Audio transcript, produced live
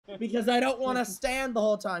Because I don't want to stand the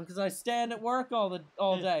whole time, because I stand at work all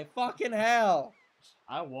day. Fucking hell.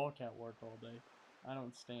 I walk at work all day. I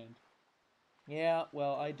don't stand. Yeah,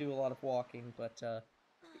 well, I do a lot of walking, but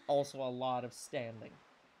also a lot of standing.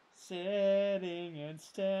 Sitting and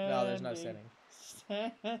standing. No, there's no sitting.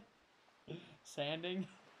 Sanding?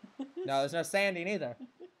 No, there's no sanding either.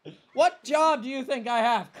 What job do you think I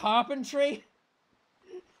have? Carpentry?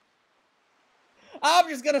 I'm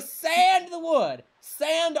just gonna sand the wood.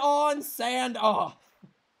 Sand on, sand off.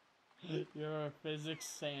 You're a physics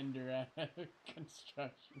sander at a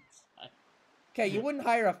construction site. Okay, you wouldn't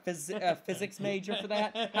hire a physics major for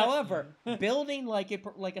that. However, building like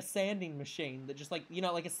a sanding machine that just like a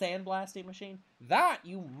sandblasting machine, that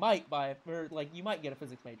you might buy, or like you might get a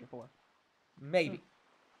physics major for. Maybe.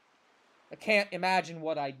 I can't imagine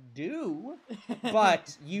what I do,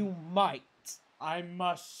 but you might. I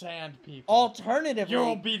must sand people. Alternatively,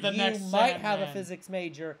 you'll be the next you might have Sandman. a physics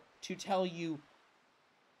major to tell you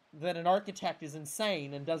that an architect is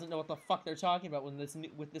insane and doesn't know what the fuck they're talking about with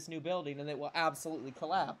this new building, and it will absolutely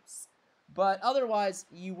collapse. But otherwise,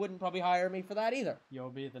 you wouldn't probably hire me for that either. You'll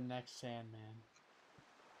be the next Sandman.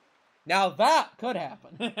 Now that could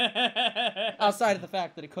happen. Outside of the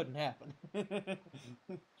fact that it couldn't happen.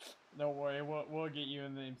 Don't worry, we'll get you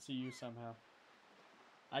in the MCU somehow.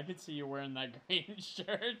 I could see you wearing that green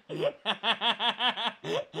shirt.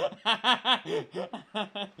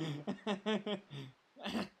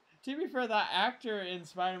 To be fair, that actor in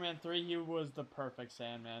Spider-Man 3, he was the perfect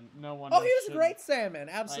Sandman. No one. Oh, he was a great Sandman,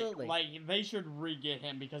 absolutely. Like they should re-get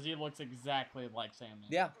him because he looks exactly like Sandman.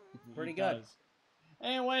 Yeah, pretty good. Does.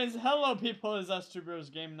 Anyways, hello people, it's us two bros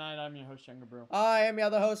game night. I'm your host, Younger Bro. I am the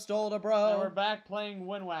other host, Older Bro. And we're back playing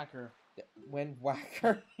Wind Whacker. Wind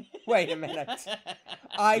Whacker? Wait a minute.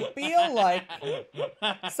 I feel like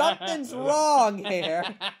something's wrong here.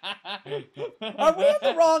 Are we in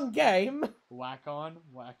the wrong game? Whack on,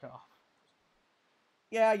 whack off.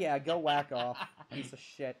 Yeah, go whack off. Piece of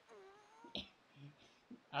shit.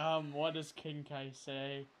 What does King Kai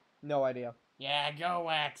say? No idea. Yeah, go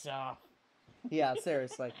wax off. Yeah,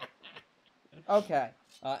 seriously. Okay.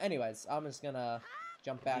 Anyways, I'm just gonna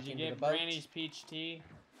jump back into the boat. Did you get Granny's peach tea?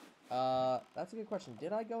 That's a good question.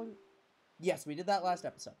 Did I go? Yes, we did that last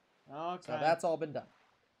episode. Okay. So that's all been done.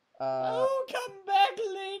 Oh, come back,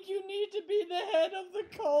 Link! You need to be the head of the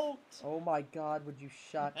cult! Oh my god, would you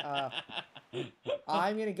shut up?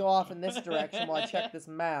 I'm gonna go off in this direction while I check this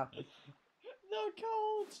map. The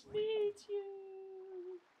cult needs you!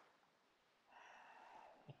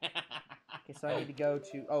 Okay, so I need to go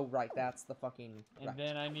to... Oh, right, that's the fucking... And right.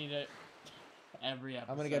 then I need it every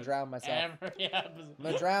episode. I'm gonna go drown myself. Every episode. I'm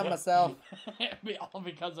gonna drown myself. It'd be all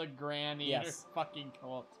because of Granny and her fucking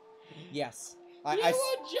cult. Yes. You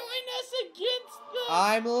will join us against them!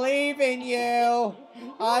 I'm leaving you!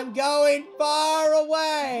 I'm going far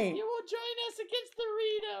away! You will join us against the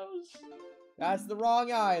Ritos! That's the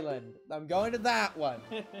wrong island. I'm going to that one.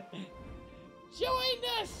 Join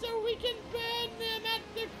us so we can ban them at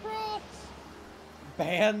the cross!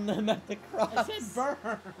 Ban them at the cross? I said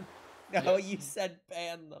burn! No, you said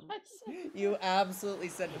ban them. You absolutely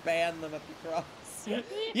said ban them at the cross.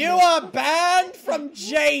 You are banned from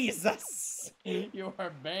Jesus! You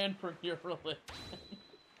are banned from your religion.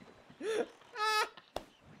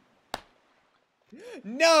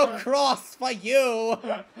 No cross for you!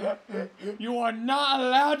 You are not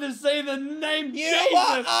allowed to say the name You Jesus!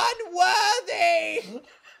 are unworthy!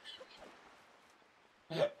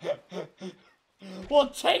 We'll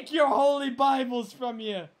take your holy Bibles from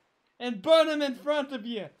you and burn them in front of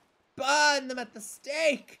you. Burn them at the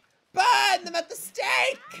stake! Burn them at the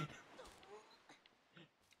stake!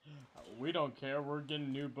 We don't care. We're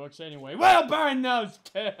getting new books anyway. We'll burn those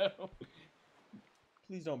too!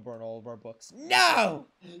 Please don't burn all of our books. No!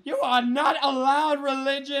 You are not allowed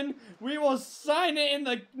religion. We will sign it in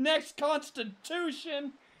the next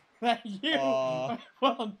constitution that you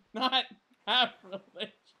will not have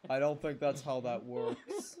religion. I don't think that's how that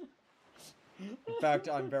works. In fact,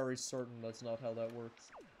 I'm very certain that's not how that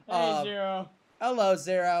works. Hey, Zero. Hello,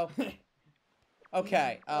 Zero.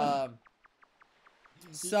 Okay,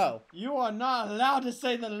 so. You are not allowed to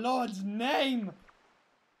say the Lord's name!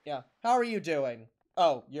 Yeah, how are you doing?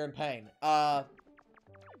 Oh, you're in pain. Why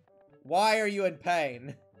are you in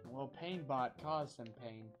pain? Well, Painbot caused him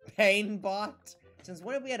pain. Painbot? Since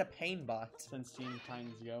when have we had a Painbot? Since Teen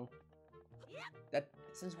Titans Go.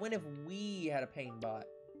 Since when have we had a Painbot?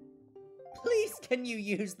 Please, can you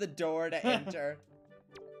use the door to enter?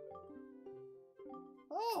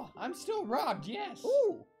 Oh, I'm still robbed, yes.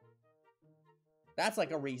 Ooh. That's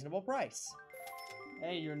like a reasonable price.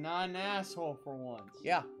 Hey, you're not an asshole for once.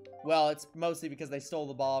 Yeah. Well, it's mostly because they stole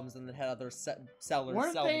the bombs and then had other sellers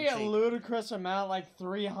Weren't sell they them a cheap. ludicrous amount, like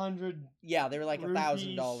 300? Yeah, they were like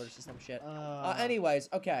 $1,000 or rupees? some shit. Anyways. Anyways,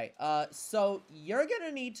 okay. So you're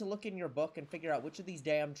gonna need to look in your book and figure out which of these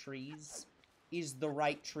damn trees is the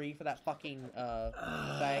right tree for that fucking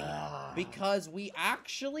thing, because we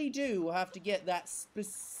actually do have to get that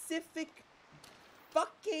specific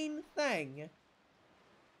fucking thing.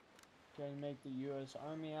 Trying to make the U.S.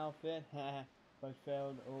 Army outfit, but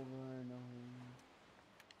failed over and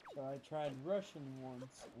over. So I tried Russian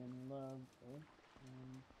once and loved it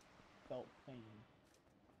and felt pain.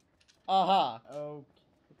 Oh,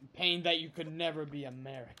 pain that you could never be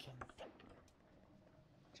American.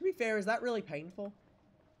 To be fair, is that really painful?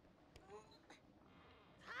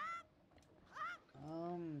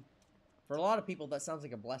 For a lot of people, that sounds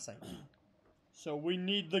like a blessing. So we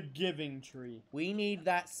need the giving tree. We need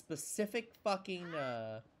that specific fucking,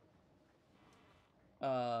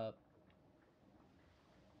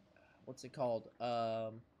 what's it called?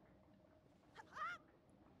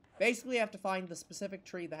 Basically, you have to find the specific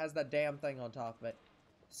tree that has that damn thing on top of it,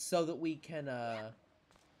 so that we can,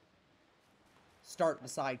 start the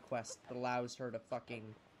side quest that allows her to fucking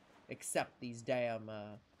accept these damn,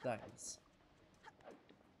 things.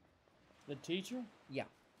 The teacher? Yeah.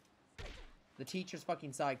 The teacher's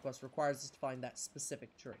fucking side quest requires us to find that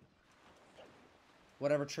specific tree.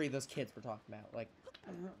 Whatever tree those kids were talking about. Like,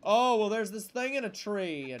 oh, well, there's this thing in a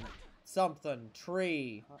tree, and something,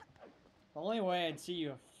 tree. The only way I'd see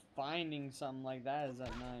you finding something like that is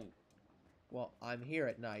at night. Well, I'm here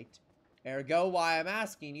at night. Ergo, why I'm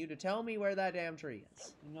asking you to tell me where that damn tree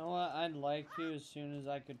is. You know what? I'd like to as soon as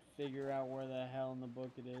I could figure out where the hell in the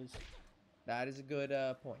book it is. That is a good,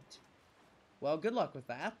 point. Well, good luck with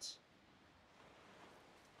that.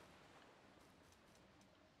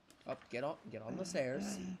 Oh, get on the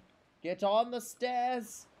stairs. Get on the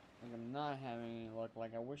stairs! Like, I'm not having any luck.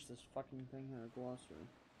 Like, I wish this fucking thing had a glossary.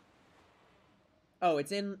 Oh,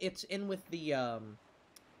 it's in with the,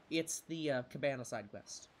 it's the, Cabana side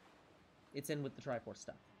quest. It's in with the Triforce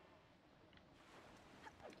stuff.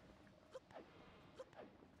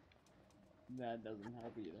 That doesn't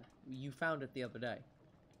help either. You found it the other day.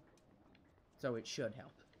 So it should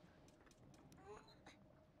help.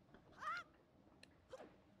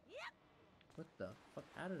 What the fuck?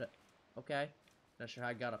 How did it? Okay. Not sure how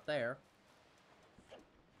I got up there.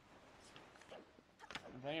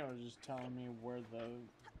 I think it was just telling me where the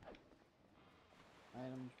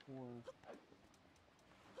items were.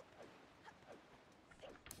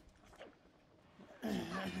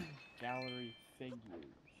 Gallery figures.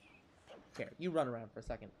 Here, you run around for a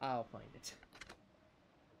second. I'll find it.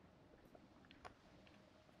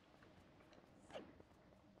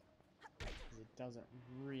 It doesn't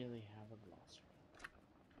really have a glossary.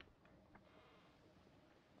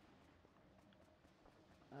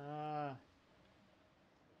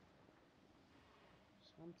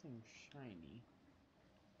 Something shiny.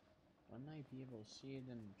 Wouldn't I be able to see it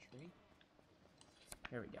in the tree?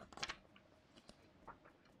 Here we go.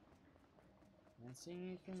 Not seeing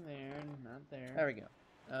anything there, not there. There we go.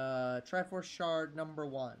 Triforce shard number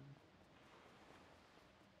 1.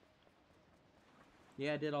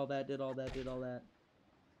 Yeah, did all that.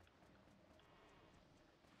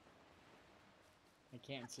 I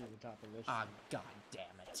can't see the top of this. Ah, god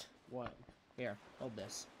damn it. What? Here, hold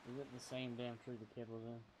this. Is it the same damn tree the kid was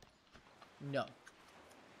in? No.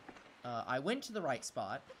 I went to the right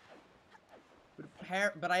spot,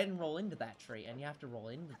 but I didn't roll into that tree, and you have to roll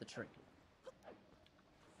into the tree.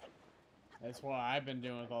 That's what I've been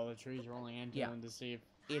doing with all the trees, rolling into them to see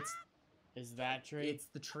if is that tree. It's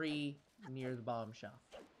the tree near the bomb shop.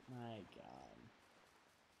 My god.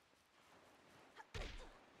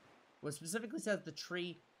 Well, it specifically says the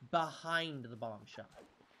tree behind the bomb shop.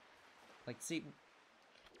 Like, see,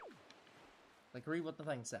 like, read what the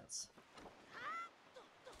thing says.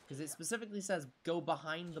 Because it specifically says go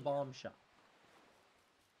behind the bomb shop.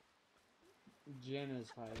 Jen is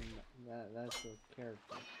hiding that's a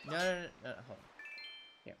character. No, hold on.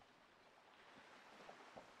 Here.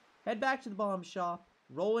 Head back to the bomb shop,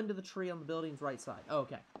 roll into the tree on the building's right side.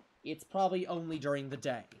 Okay. It's probably only during the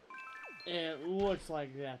day. It looks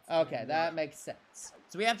like that. Okay, that makes sense.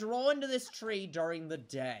 So we have to roll into this tree during the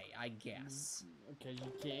day, I guess. Okay,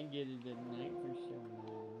 you can't get it at night for some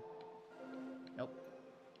reason. Nope.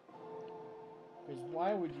 Because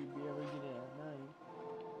why would you be able to get it at night?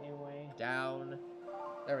 Anyway. Down.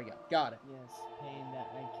 There we go. Got it. Yes, pain that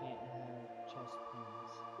I can't have chest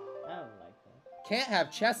pains. I don't like that. Can't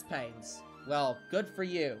have chest pains. Well, good for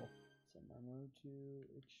you. So I'm going to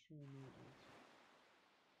extremely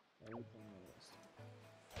everything on the list.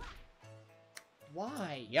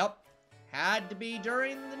 Why? Yep. Had to be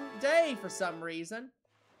during the day for some reason.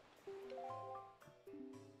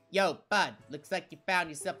 Yo, bud. Looks like you found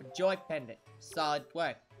yourself a joy pendant. Solid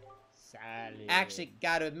work. Solid. Actually,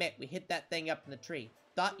 gotta admit, we hit that thing up in the tree.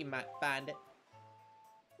 Thought you might find it.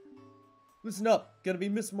 Listen up. Gonna be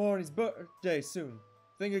Miss Marnie's birthday soon.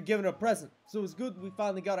 Think of giving her a present. So it's good we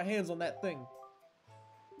finally got our hands on that thing.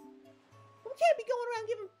 We can't be going around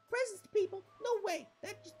giving presents to people. No way.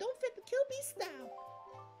 That just don't fit the Kill Bee style.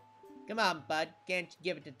 Come on, bud. Can't you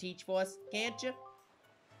give it to Teach for us? Can't you?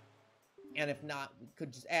 And if not, we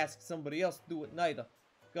could just ask somebody else to do it neither.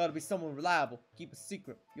 Gotta be someone reliable. Keep a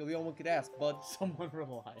secret. You're the only one who could ask, bud. Someone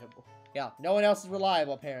reliable. Yeah, no one else is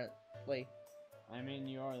reliable, apparently. I mean,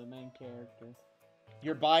 you are the main character.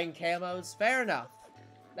 You're buying camos? Fair enough.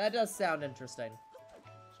 That does sound interesting.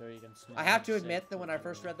 So you can snap I have to admit that when I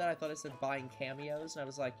first read that, I thought it said buying cameos, and I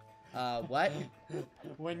was like, what?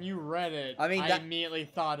 When you read it, I mean, I that- immediately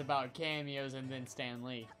thought about cameos and then Stan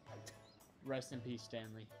Lee. Rest in peace, Stan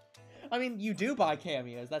Lee. I mean, you do buy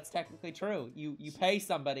cameos. That's technically true. You pay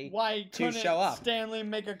somebody Why to couldn't show up. Stan Lee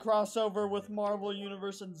make a crossover with Marvel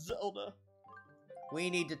Universe and Zelda? We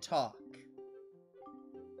need to talk.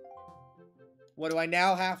 What do I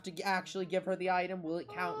now have to actually give her the item? Will it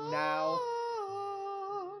count now?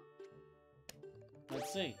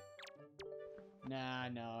 Let's see. Nah,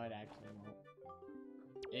 no, it actually won't.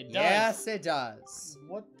 It does. Yes, it does.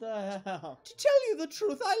 What the hell? To tell you the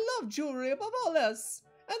truth, I love jewelry above all else.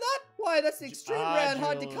 And that's the extreme rare and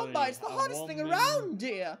hard to come by. It's the jewelry, a hottest thing woman. around,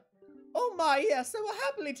 dear. Oh my, yes, I will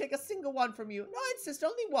happily take a single one from you. No, I insist,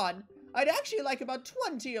 only one. I'd actually like about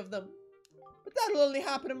 20 of them. But that'll only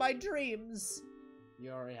happen in my dreams.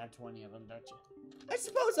 You already have 20 of them, don't you? I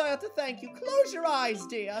suppose I have to thank you. Close your eyes,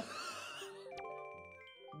 dear.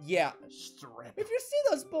 Yeah. Strip. If you see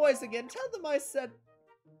those boys again, tell them I said...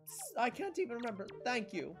 I can't even remember.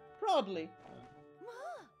 Thank you. Probably.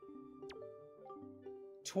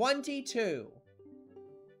 22.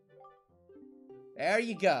 There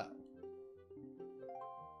you go.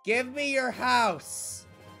 Give me your house.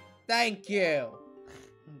 Thank you.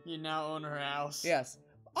 You now own her house. Yes.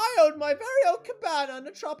 I own my very own cabana in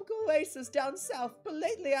a tropical oasis down south, but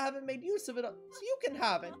lately I haven't made use of it, so you can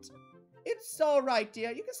have it. It's alright,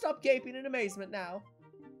 dear. You can stop gaping in amazement now.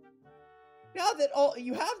 Now that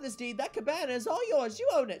you have this deed, that cabana is all yours. You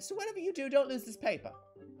own it, so whatever you do, don't lose this paper.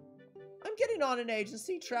 I'm getting on in age, and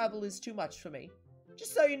sea travel is too much for me.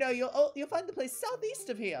 Just so you know, you'll find the place southeast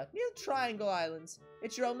of here, near the Triangle Islands.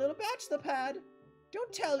 It's your own little bachelor pad.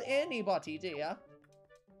 Don't tell anybody, dear.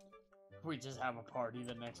 We just have a party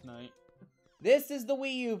the next night. This is the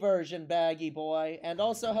Wii U version, Baggy Boy, and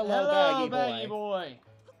also hello Baggy Boy.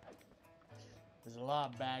 There's a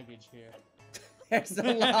lot of baggage here. There's a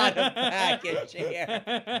lot of baggage here.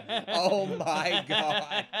 Oh my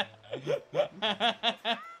god.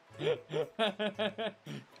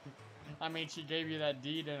 I mean, she gave you that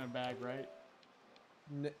deed in a bag, right?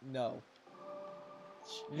 No.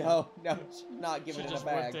 No, she's not giving it a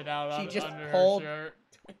bag. Whipped it out She just under pulled... her shirt.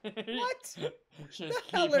 What? She's The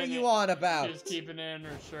hell are you on about? She's keeping it in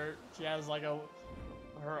her shirt. She has like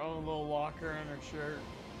her own little locker in her shirt.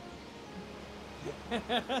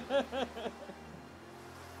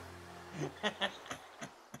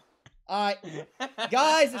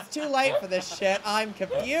 Guys, it's too late for this shit. I'm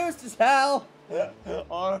confused as hell. And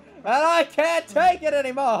I can't take it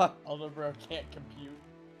anymore. Older bro can't compute.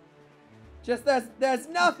 Just there's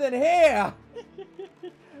nothing here.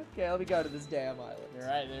 Okay, let me go to this damn island. You're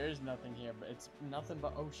right, there is nothing here, but it's nothing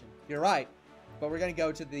but ocean. You're right, but we're gonna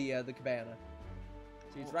go to the cabana.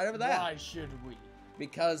 See, it's right over there. Why should we?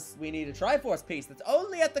 Because we need a Triforce piece that's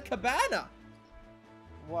only at the cabana.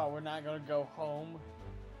 Well, we're not gonna go home.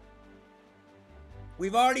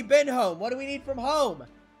 We've already been home. What do we need from home?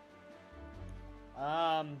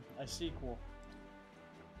 A sequel.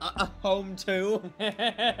 Home 2?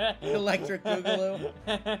 Electric Boogaloo?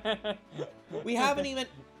 We haven't even...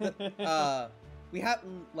 we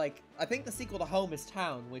haven't, like... I think the sequel to Home is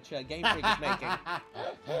Town, which Game Freak is making.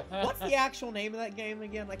 What's the actual name of that game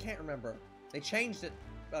again? I can't remember. They changed it,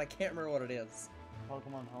 but I can't remember what it is.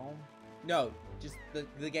 Pokemon Home? No, just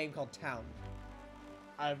the game called Town.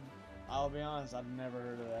 I'll be honest, I've never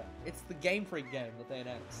heard of that. It's the Game Freak game that they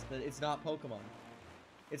announced. That it's not Pokemon.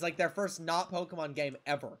 It's like their first not Pokemon game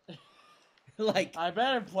ever. Like, I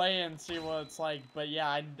better play and see what it's like, but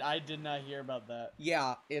yeah, I did not hear about that.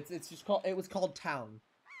 Yeah, it's just called, it was called Town.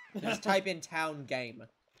 Just type in Town game.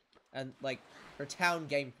 And like, or Town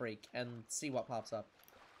Game Freak and see what pops up.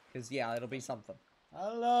 Cause yeah, it'll be something.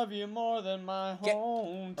 I love you more than my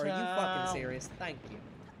hometown. Are you fucking serious? Thank you.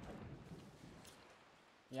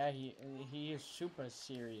 Yeah, he is super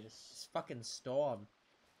serious. This fucking storm.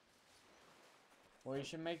 Well, you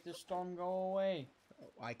should make the storm go away.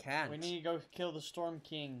 Oh, I can't. We need to go kill the Storm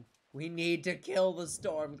King. We need to kill the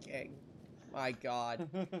Storm King. My god.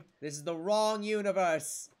 This is the wrong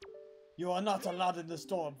universe. You are not allowed in the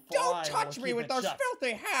storm. Don't touch me with those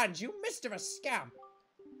filthy hands, you mischievous scamp.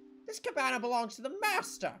 This cabana belongs to the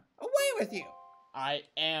master. Away with you. I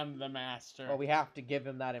am the master. Well, we have to give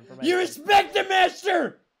him that information. You respect the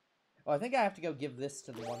master! Oh, I think I have to go give this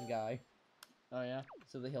to the one guy. Oh, yeah?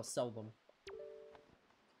 So that he'll sell them.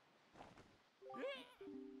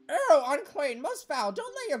 Ew, unclean, most foul.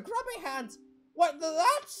 Don't lay your grubby hands. What,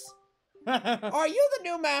 that's? Are you the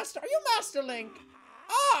new master? Are you Master Link?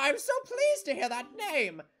 Ah, I'm so pleased to hear that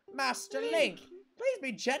name. Master Link. Please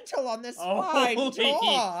be gentle on this fine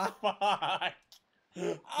door. Fuck.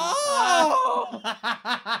 Oh!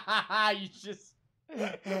 You just...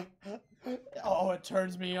 Oh, it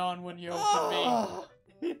turns me on when you open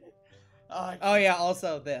me. Oh yeah,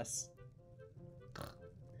 also this.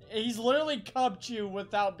 He's literally cupped you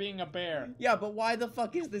without being a bear. Yeah, but why the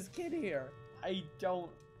fuck is this kid here? I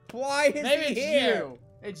don't... Why is Maybe he it's here? you.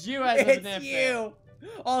 It's you as an It's you.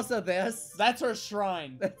 Also this. That's her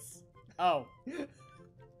shrine. That's... Oh.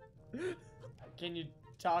 Can you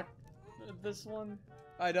talk this one?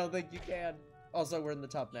 I don't think you can. Also, we're in the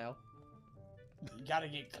tub now. You gotta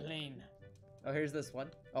get clean. Oh, here's this one.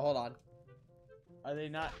 Oh, hold on. Are they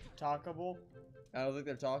not talkable? I don't think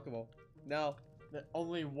they're talkable. No.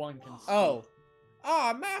 Only one can speak. Oh.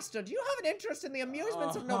 Ah, master, do you have an interest in the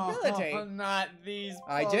amusements of nobility? Not these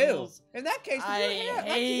puzzles. I do. In that case, would you like to hear an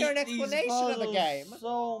hate these explanation of the puzzles game?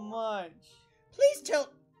 so much. Please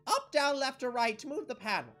tilt up, down, left, or right to move the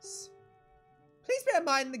panels. Please bear in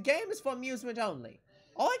mind the game is for amusement only.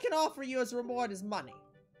 All I can offer you as a reward is money.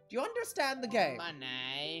 Do you understand the game?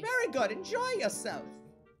 Money. Very good. Enjoy yourself.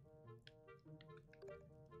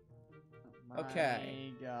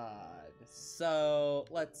 Okay. My God. So,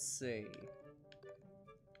 let's see.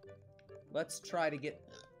 Let's try to get...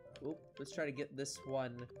 Oop, let's try to get this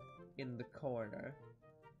one in the corner.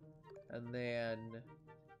 And then...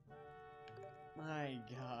 My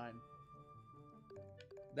God.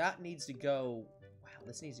 That needs to go... Wow,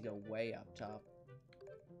 this needs to go way up top.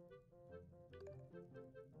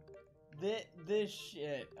 This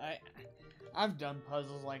shit, I've done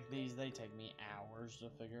puzzles like these. They take me hours to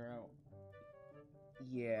figure out.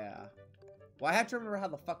 Yeah. Well, I have to remember how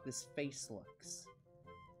the fuck this face looks.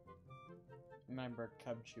 Remember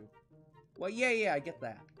Cubchew. Well, yeah, I get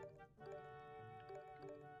that.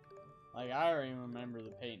 Like, I already remember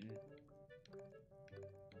the painting.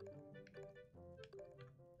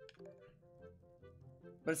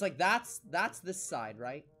 But it's like, that's this side,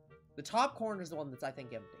 right? The top corner is the one that's, I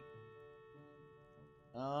think, empty.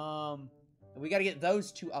 And we gotta get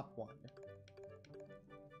those two up one.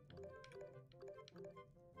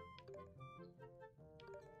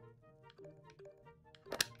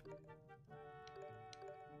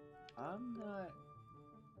 I'm not...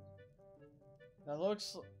 That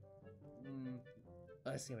looks... Oh,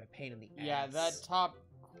 that's gonna be a pain in the ass. Yeah, that top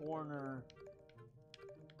corner...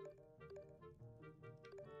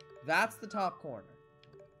 That's the top corner.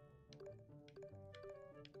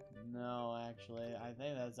 No, actually. I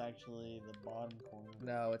think that's actually the bottom corner.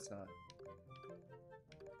 No, it's not.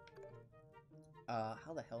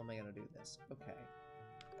 How the hell am I gonna do this? Okay.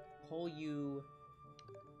 Pull you...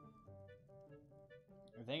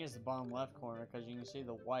 I think it's the bottom left corner, because you can see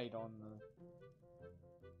the white on the...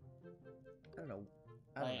 I don't know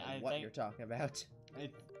I what think you're talking about.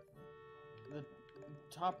 The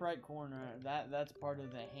top right corner, that's part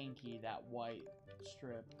of the hanky, that white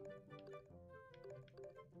strip.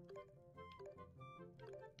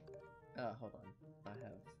 Hold on. I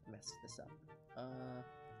have messed this up.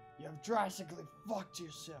 You have drastically fucked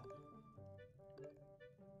yourself.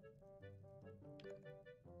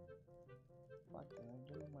 What did I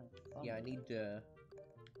do with my thumb? Yeah, I need to...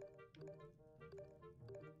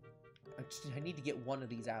 I need to get one of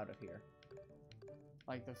these out of here.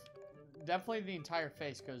 Like definitely the entire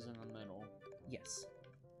face goes in the middle. Yes.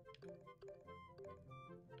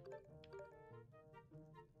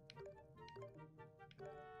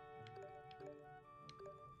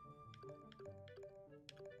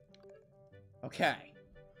 Okay.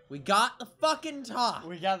 We got the fucking top!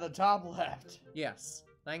 We got the top left. Yes.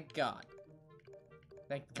 Thank God.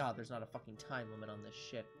 Thank God there's not a fucking time limit on this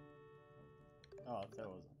shit. Oh, if there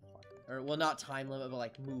was a fucking... Or, well, not time limit, but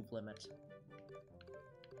like move limit.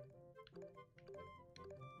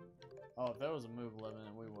 Oh, if there was a move limit,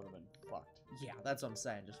 we would have been fucked. Yeah, that's what I'm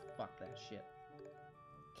saying. Just fuck that shit.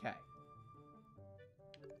 Okay.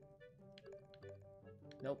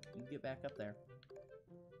 Nope, you get back up there.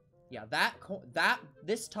 Yeah,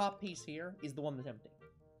 this top piece here is the one that's empty.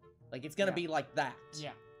 Like, it's gonna be like that.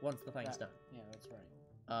 Yeah. Once the thing's done. Yeah, that's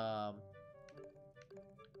right.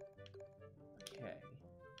 Okay.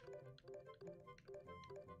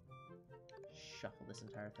 Shuffle this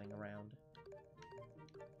entire thing around.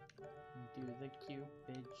 Do the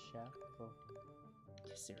Cupid shuffle.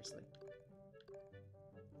 Seriously.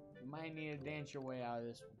 You might need to dance your way out of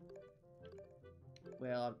this one.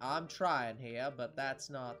 Well, I'm trying here, but that's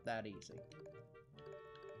not that easy.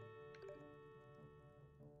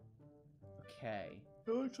 Okay.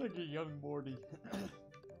 It looks like a young Morty.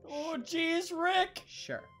 Oh, jeez, Rick!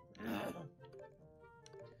 Sure.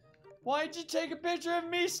 Why'd you take a picture of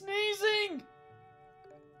me sneezing?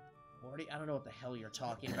 Morty, I don't know what the hell you're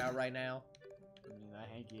talking about right now. I mean, that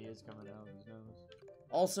hanky is coming out of his nose.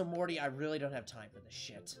 Also, Morty, I really don't have time for this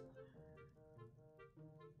shit.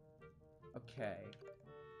 Okay.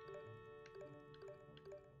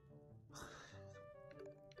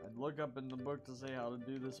 I'd look up in the book to say how to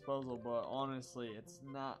do this puzzle, but honestly, it's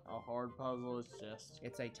not a hard puzzle, it's just...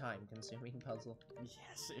 It's a time-consuming puzzle.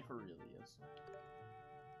 Yes, it really is.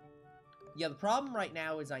 Yeah, the problem right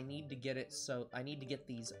now is I need to get it so... I need to get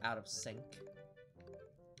these out of sync.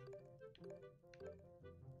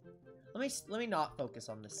 Let me not focus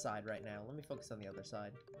on this side right now. Let me focus on the other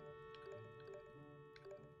side.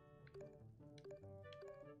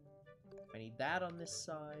 I need that on this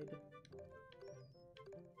side.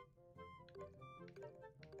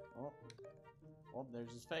 Oh,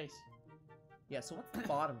 there's his face. Yeah, so what's the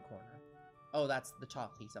bottom corner? Oh, that's the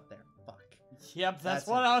top piece up there. Fuck. Yep, that's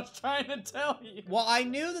what I was trying to tell you. Well, I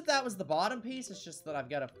knew that that was the bottom piece. It's just that I've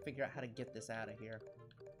got to figure out how to get this out of here.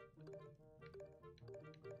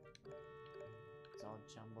 It's all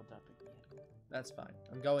jumbled up again. That's fine.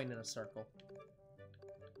 I'm going in a circle.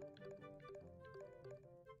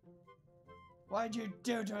 Why'd you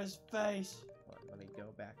do to his face? Hold on, let me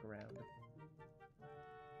go back around.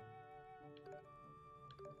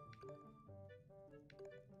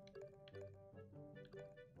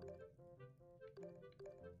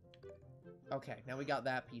 Okay, now we got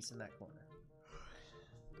that piece in that corner.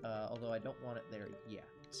 Although I don't want it there yet.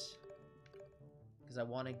 Because I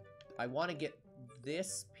want to get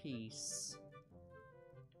this piece.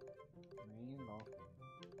 Rainbow.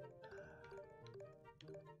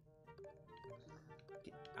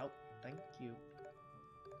 Get out. Thank you.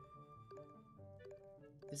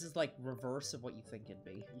 This is like reverse of what you think it'd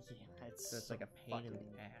be. Yeah, So it's like a pain in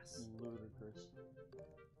the ass. Ludicrous.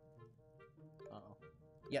 Uh-oh.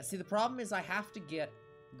 Yeah, see, the problem is I have to get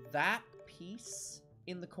that piece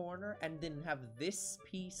in the corner and then have this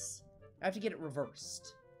piece. I have to get it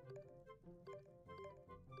reversed.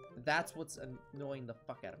 That's what's annoying the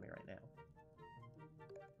fuck out of me right now.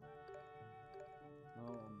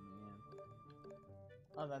 Oh, man.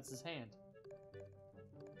 Oh, that's his hand.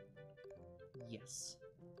 Yes.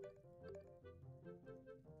 This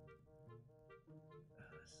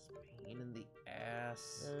is pain in the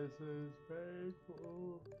ass. This is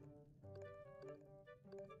painful.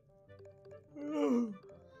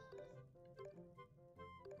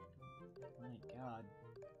 My God.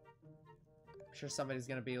 I'm sure somebody's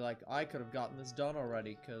gonna be like, I could have gotten this done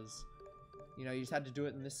already, because, you know, you just had to do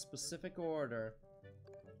it in this specific order.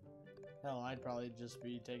 Hell, I'd probably just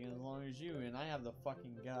be taking as long as you, and I have the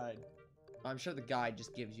fucking guide. I'm sure the guide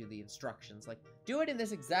just gives you the instructions, like, do it in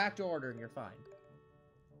this exact order and you're fine.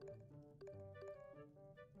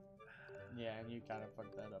 Yeah, and you kind of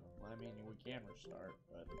fucked that up. I mean, we can restart,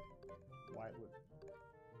 but why would...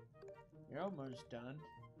 You're almost done.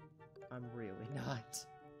 I'm really not.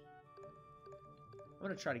 I'm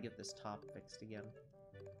gonna try to get this top fixed again.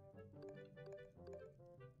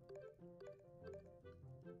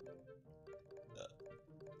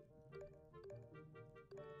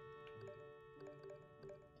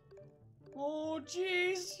 Oh,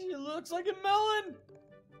 jeez! It looks like a melon!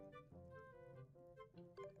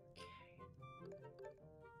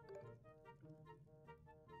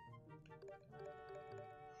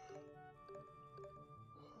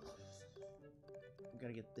 I'm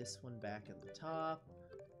gonna get this one back at the top.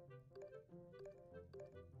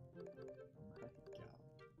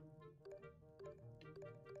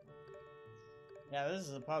 Yeah, this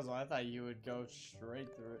is a puzzle. I thought you would go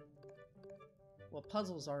straight through it. Well,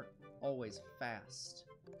 puzzles aren't always fast.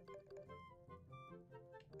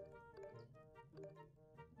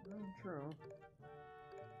 True.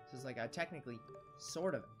 This is like, I technically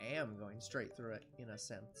sort of am going straight through it, in a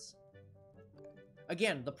sense.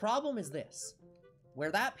 Again, the problem is this.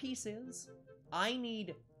 Where that piece is, I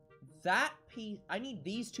need that piece, I need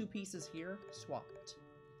these two pieces here swapped.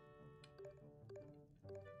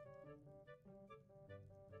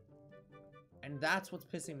 And that's what's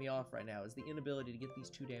pissing me off right now, is the inability to get these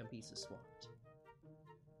 2 damn pieces swapped.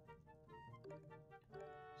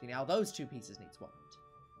 See, now those 2 pieces need swapped.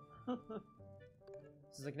 So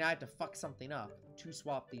it's like, now I have to fuck something up to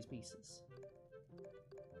swap these pieces.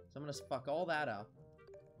 So I'm gonna fuck all that up,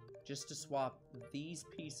 just to swap these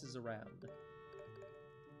pieces around.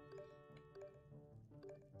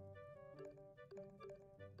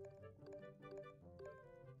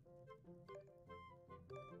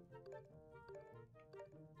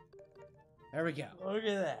 There we go. Look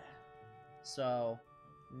at that. So,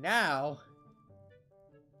 now...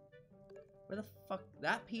 Where the fuck...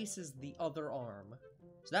 That piece is the other arm.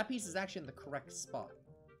 So that piece is actually in the correct spot.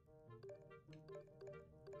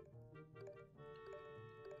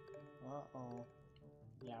 Uh-oh.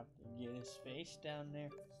 You have to get his face down there.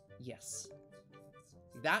 Yes.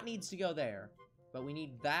 That needs to go there. But we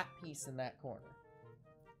need that piece in that corner.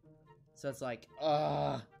 So it's like,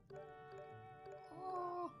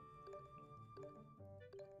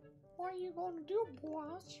 What are you gonna do,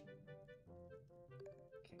 boss?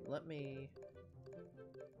 Okay, let me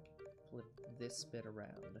flip this bit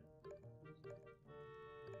around.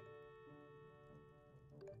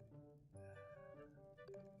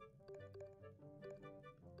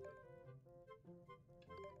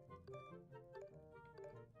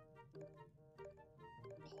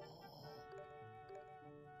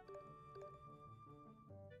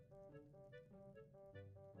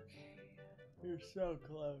 You're so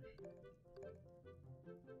close.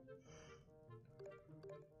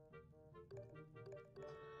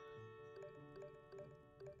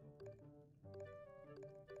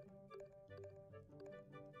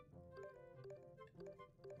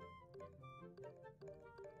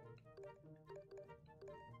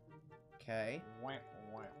 Okay. Wah,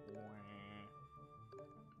 wah, wah.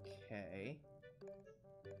 Okay.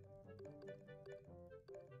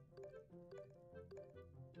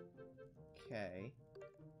 Okay.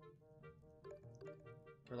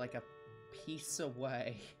 We're like a piece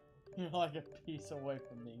away. You're like a piece away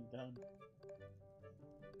from being done.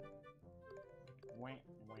 Wah,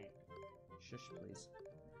 wah. Shush, please.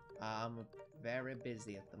 I'm very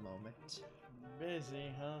busy at the moment.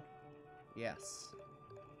 Busy, huh? Yes.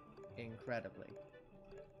 Incredibly.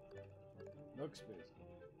 Looks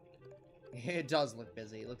busy. It does look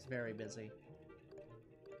busy. It looks very busy.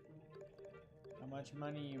 How much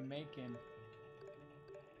money you making?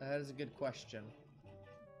 That is a good question.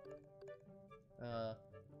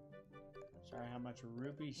 Sorry, how much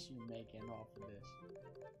rupees you making off of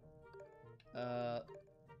this?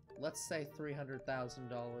 Let's say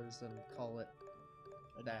 $300,000 and call it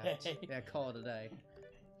A that. day? Yeah, call it a day.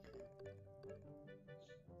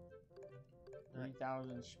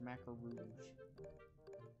 3,000 smackaroos.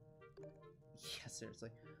 Yeah, seriously.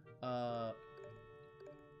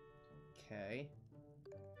 Okay.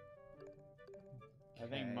 I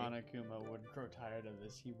think Okay. Monokuma would grow tired of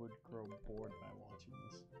this. He would grow bored by watching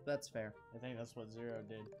this. That's fair. I think that's what Zero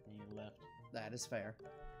did, and he left. That is fair.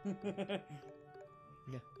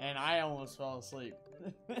 Yeah. And I almost fell asleep.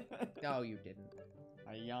 No, you didn't.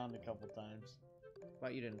 I yawned a couple times.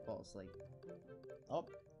 But you didn't fall asleep. Oh,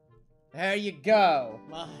 There you go!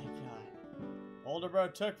 my god. Older bro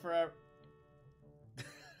took forever.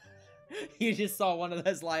 You just saw one of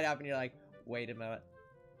those light up and you're like, wait a minute.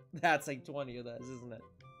 That's like 20 of those, isn't it?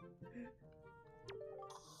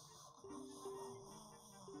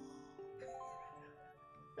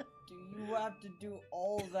 Do you have to do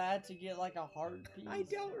all that to get like a heart piece? I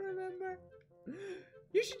don't remember.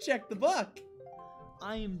 You should check the book.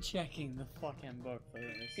 I am checking the fucking book for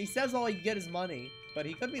this. He says all you get is money, but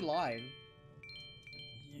he could be lying.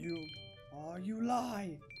 You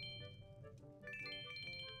lie.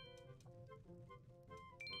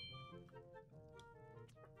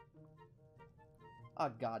 Oh,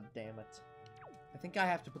 god damn it. I think I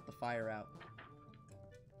have to put the fire out.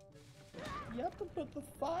 You have to put the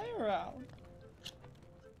fire out.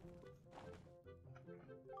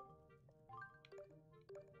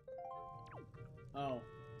 Oh,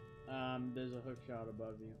 there's a hook shot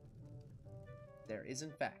above you. There is,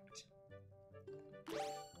 in fact.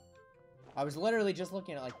 I was literally just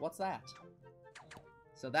looking at, like, what's that?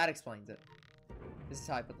 So that explains it. This is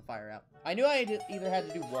how I put the fire out. I knew I either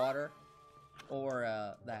had to do water or,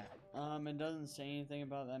 that. It doesn't say anything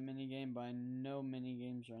about that minigame, but I know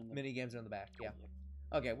minigames are in the Mini games are in the back, yeah.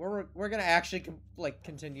 Okay, we're gonna actually,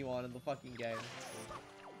 continue on in the fucking game.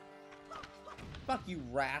 Fuck you,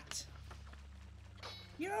 rat.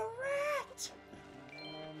 You're a rat!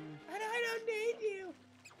 And I don't need you!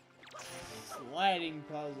 Sliding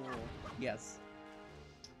puzzle. Yes.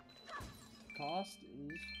 Cost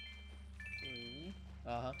is 3.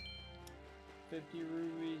 Uh-huh. 50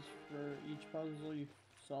 rupees for each puzzle you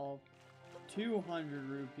solve. 200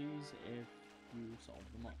 rupees if you solve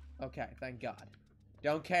them all. Okay, thank God.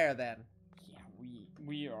 Don't care then. Yeah,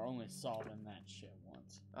 we are only solving that shit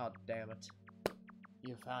once. Oh, damn it.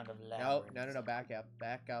 You found a No, labyrinth. no, back up.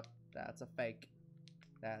 Back up. That's a fake.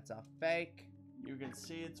 That's a fake. You can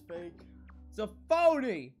see it's fake. It's a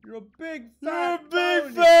phony! You're a big fat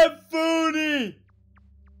phony!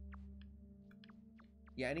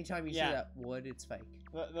 Yeah, anytime you see that wood, it's fake.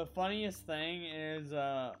 The funniest thing is,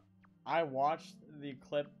 I watched the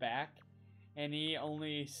clip back, and he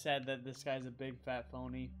only said that this guy's a big fat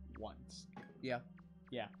phony once. Yeah.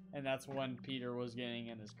 Yeah, and that's when Peter was getting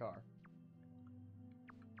in his car.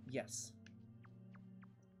 Yes.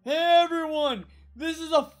 Hey everyone! This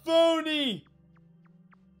is a phony!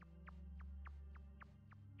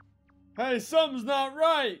 Hey, something's not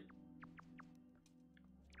right!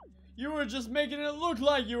 You were just making it look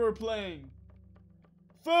like you were playing!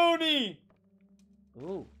 Phony!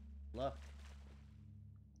 Ooh, look.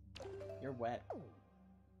 You're wet.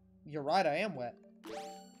 You're right, I am wet.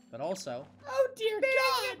 But also... Oh dear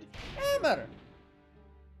God! Amateur!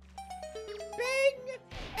 Big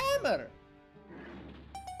amateur!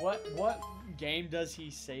 What game does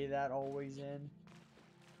he say that always in?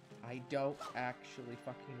 I don't actually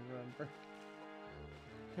fucking remember.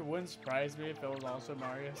 It wouldn't surprise me if it was also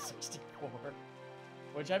Mario 64.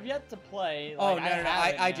 Which I've yet to play. Oh, like, no,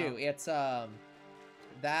 I now. do. It's,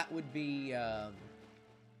 that would be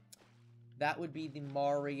the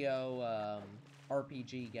Mario,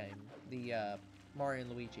 RPG game. The, Mario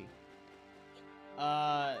and Luigi.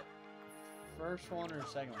 First one or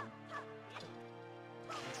second one?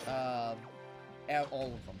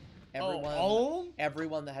 All of them. Everyone,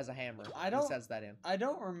 everyone that has a hammer. He says that in. I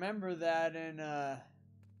don't remember that in,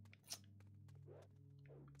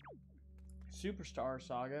 Superstar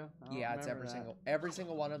Saga. Yeah, it's every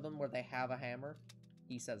single one of them where they have a hammer.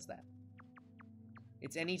 He says that.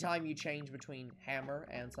 It's anytime you change between hammer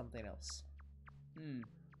and something else.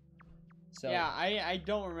 So yeah, I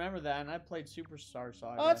don't remember that, and I played Superstar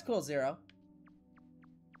Saga. Oh, that's cool, Zero.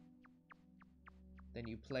 Then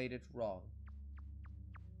you played it wrong.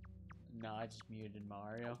 No, I just muted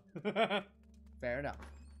Mario. Fair enough.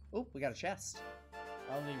 Oh, we got a chest.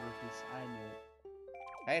 Only rupees. I knew it.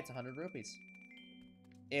 Hey, it's 100 rupees.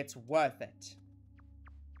 It's worth it.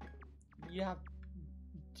 You have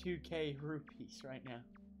 2k rupees right now.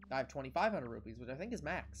 I have 2,500 rupees, which I think is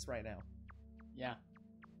max right now. Yeah.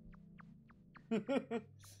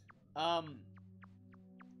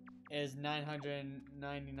 Is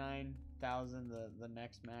 999,000 the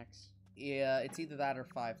next max? Yeah, it's either that or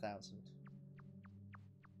 5,000.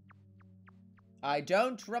 I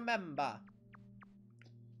don't remember.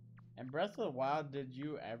 And Breath of the Wild, did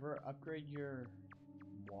you ever upgrade your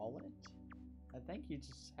wallet? I think you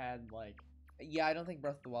just had like... Yeah, I don't think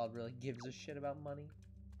Breath of the Wild really gives a shit about money.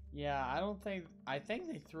 Yeah, I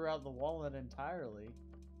think they threw out the wallet entirely.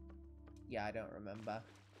 Yeah, I don't remember.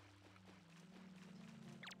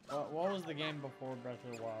 What was the game before Breath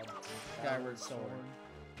of the Wild? Skyward Sword.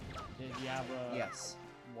 Did you have a yes.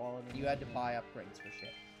 wallet? You had to buy upgrades for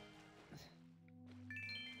shit.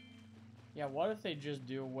 Yeah, what if they just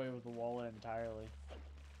do away with the wallet entirely?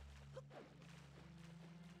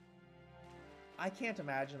 I can't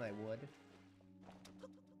imagine they would.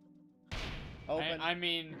 Open. I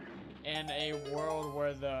mean, in a world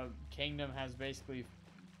where the kingdom has basically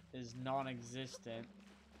is non-existent,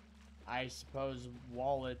 I suppose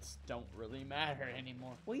wallets don't really matter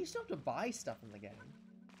anymore. Well, you still have to buy stuff in the game.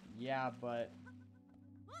 Yeah, but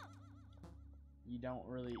you don't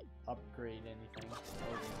really upgrade anything.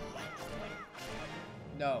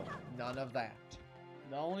 No, none of that.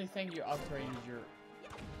 The only thing you upgrade is your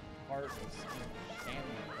heart and stamina.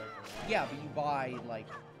 Yeah, but you buy, like,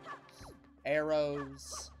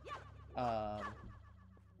 arrows,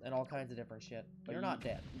 and all kinds of different shit. But you're not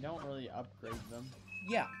dead. You don't really upgrade them.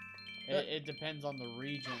 Yeah. It depends on the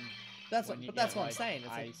region. That's what I'm like, saying.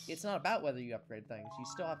 It's not about whether you upgrade things. You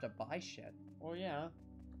still have to buy shit. Well, yeah.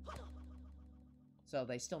 So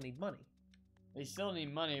they still need money. They still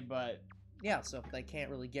need money, but... Yeah, so they can't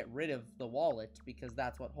really get rid of the wallet because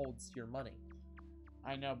that's what holds your money.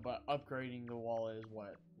 I know, but upgrading the wallet is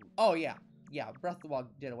what... Oh, yeah. Yeah, Breath of the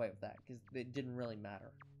Wild did away with that because it didn't really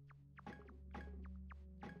matter.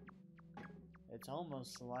 It's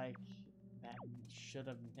almost like that should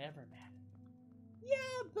have never mattered. Yeah,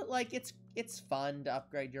 but, like, it's fun to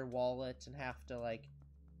upgrade your wallet and have to, like,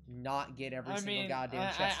 not get every single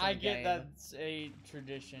goddamn chest in the game. I get that's a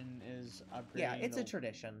tradition is upgrading. Yeah, it's a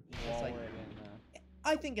tradition. Wallet It's like,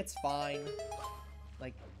 I think it's fine.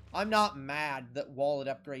 Like, I'm not mad that wallet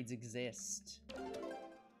upgrades exist.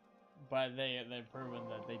 But they've proven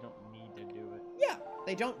that they don't need to do it. Yeah,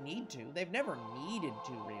 they don't need to. They've never needed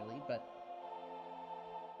to, really, but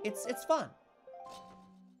it's fun.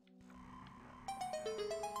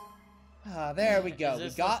 Ah, there we go. We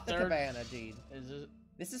got the cabana, dude.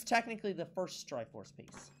 This is technically the first Triforce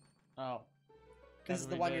piece. Oh. This is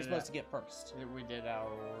the one you're supposed to get first. We did our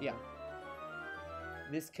order. Yeah.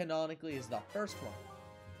 This canonically is the first one.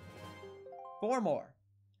 4 more.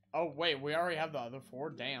 Oh, wait, we already have the other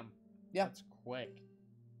 4? Damn. Yeah. That's quick.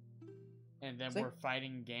 And then See? we're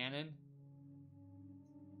fighting Ganon?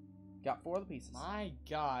 Got 4 of the pieces. My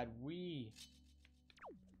god,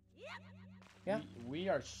 Yeah. We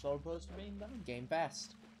are so close to being done. Game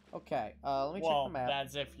fast. Okay, let me check the map.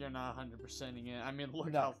 That's if you're not 100%ing it. I mean,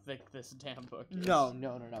 look how thick this damn book is. No.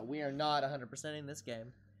 We are not 100%ing this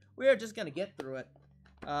game. We are just gonna get through it.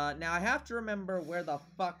 Now I have to remember where the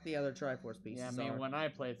fuck the other Triforce pieces are. Yeah, I mean, when I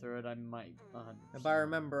play through it, I might 100%. If I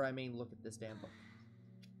remember, I mean, look at this damn book.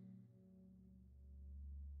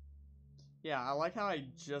 Yeah, I like how I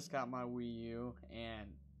just got my Wii U,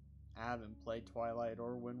 and I haven't played Twilight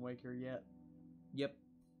or Wind Waker yet. Yep.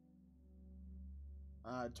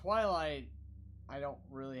 Twilight, I don't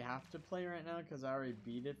really have to play right now because I already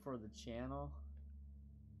beat it for the channel.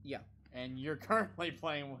 Yeah. And you're currently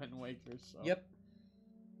playing Wind Waker, so. Yep.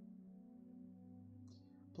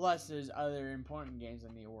 Plus, there's other important games I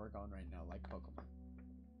need to work on right now, like Pokemon.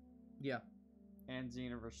 Yeah. And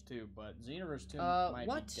Xenoverse 2, but Xenoverse 2 might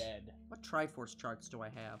be dead. What Triforce charts do I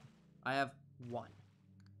have? I have 1.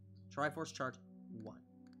 Triforce chart 1.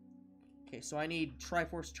 Okay, so I need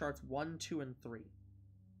Triforce charts 1, 2, and 3.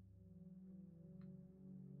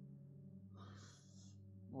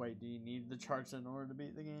 Wait, do you need the charts in order to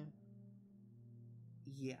beat the game?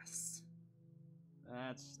 Yes.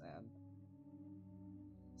 That's sad.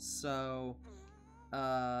 So,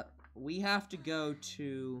 we have to go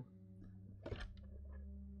to...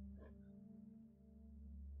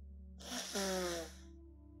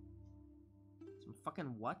 Some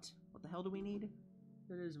fucking what? What the hell do we need?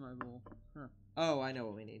 That is my goal. Huh. Oh, I know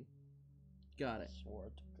what we need. Got it. Swore I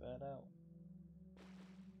took that out.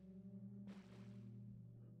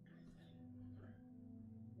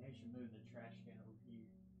 I should move the trash can over here.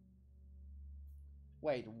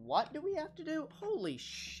 Wait, what do we have to do? Holy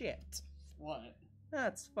shit. What?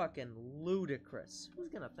 That's fucking ludicrous. Who's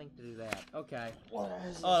gonna think to do that? Okay. What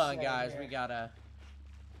is Hold on, guys. We gotta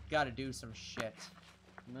do some shit.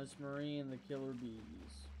 Miss Marie and the Killer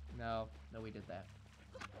Bees. No, we did that.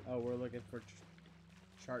 Oh, we're looking for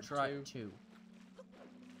chart 2?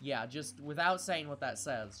 Yeah, just without saying what that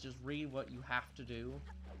says, just read what you have to do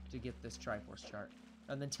to get this Triforce chart.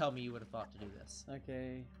 And then tell me you would have thought to do this.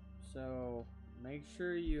 Okay, so make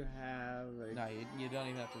sure you have... No, you don't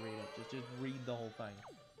even have to read it. Just read the whole thing.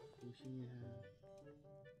 Make sure you have...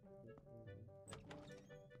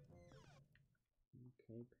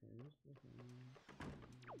 Okay, Paris.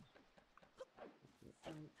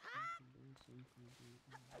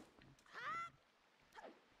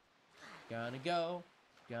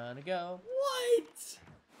 Gonna go. What?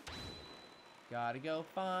 Gotta go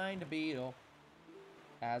find a beetle.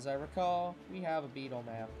 As I recall, we have a beetle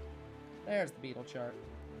map. There's the beetle chart.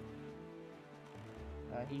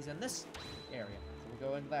 He's in this area, so we'll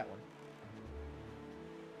go into that one.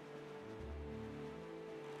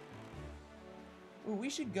 Ooh, we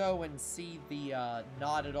should go and see the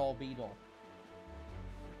not at all beetle.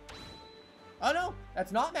 Oh no,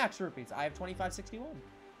 that's not max rupees. I have 2561.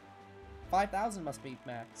 5,000 must be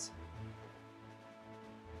max.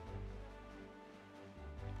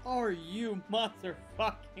 Are you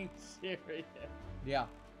motherfucking serious? Yeah.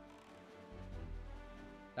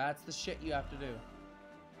 That's the shit you have to do.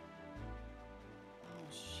 Oh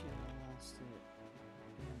shit, I lost it.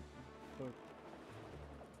 Book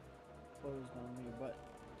closed on me, but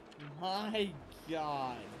my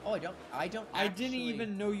god. Oh, I don't I didn't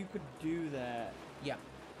even know you could do that. Yeah.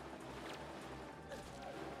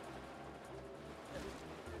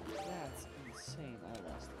 That's insane. I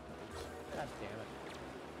lost the page. God damn it.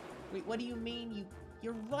 Wait, what do you mean?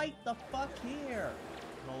 You're right the fuck here.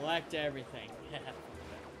 Collect everything.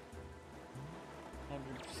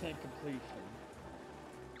 100% completion.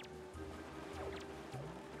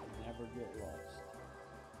 Never get lost.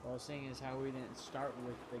 Well, seeing as how we didn't start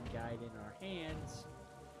with the guide in our hands.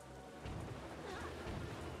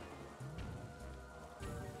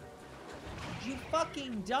 You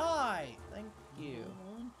fucking die! Thank you.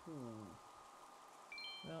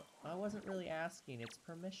 Well, I wasn't really asking. It's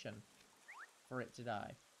permission for it to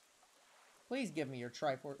die. Please give me your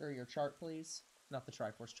Triforce or your chart, please. Not the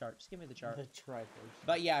Triforce chart. Just give me the chart. The Triforce.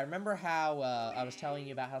 But yeah, remember how I was telling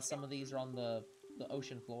you about how some of these are on the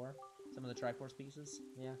ocean floor? Some of the Triforce pieces?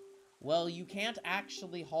 Yeah. Well, you can't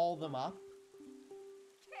actually haul them up.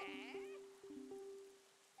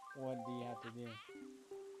 What do you have to do?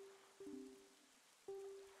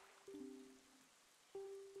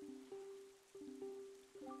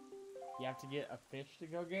 You have to get a fish to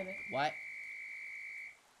go get it? What?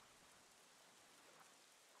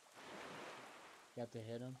 You have to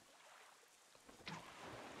hit him?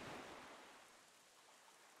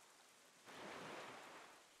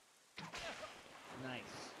 Nice.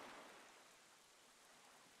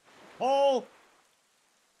 Oh!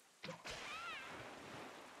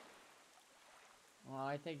 Well,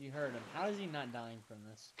 I think you heard him. How is he not dying from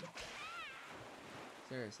this?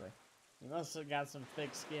 Seriously. He must have got some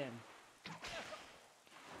thick skin.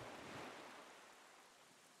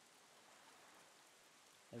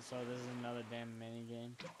 And so this is another damn mini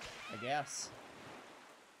game. I guess.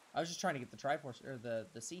 I was just trying to get the Triforce, or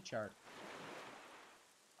the sea chart.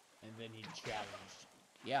 And then he challenged.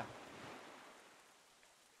 Yeah.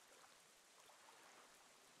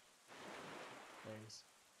 There's.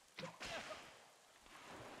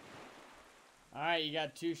 Alright, you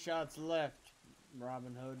got 2 shots left,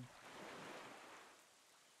 Robin Hood.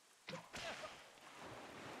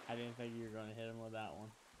 I didn't think you were going to hit him with that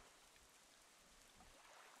one.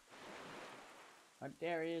 Oh,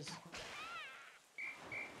 there he is.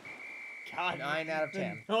 God, 9 out of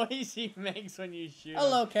 10. The noise he makes when you shoot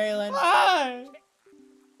Hello, him. Kaylin. Hi!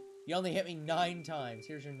 You only hit me 9 times.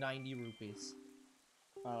 Here's your 90 rupees.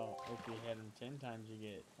 Oh, if you hit him 10 times, you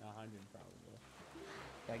get 100 probably.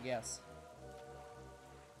 I guess.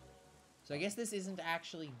 So I guess this isn't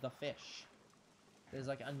actually the fish. There's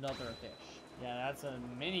like another fish. Yeah, that's a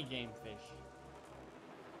mini game fish.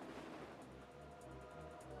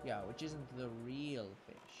 Yeah, which isn't the real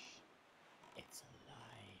fish. It's a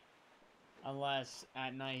lie. Unless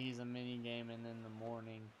at night he's a mini game and in the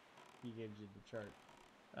morning he gives you the chart.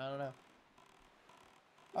 I don't know.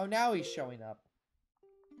 Oh, now he's showing up.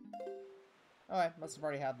 Oh, I must have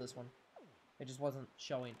already had this one. It just wasn't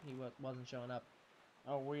showing. He wasn't showing up.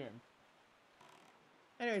 Oh, weird.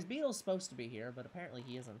 Anyways, Beetle's supposed to be here, but apparently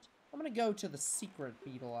he isn't. I'm gonna go to the secret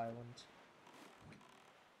Beetle Island.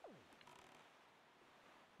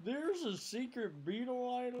 There's a secret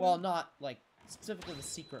beetle island? Well, not, like, specifically the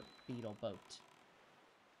secret Beetle boat.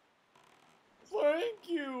 Thank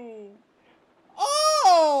you!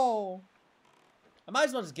 Oh! I might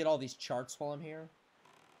as well just get all these charts while I'm here.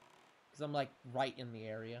 Because I'm, like, right in the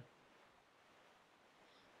area.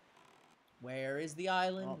 Where is the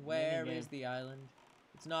island? Oh, Where minigame. is the island?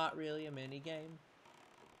 It's not really a mini game.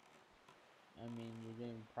 I mean, you're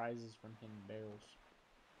getting prizes from hidden barrels.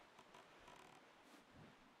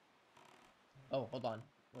 Oh, hold on.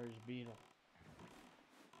 Where's Beetle?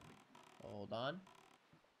 Hold on.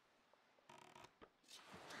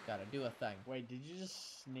 Gotta do a thing. Wait, did you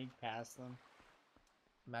just sneak past them?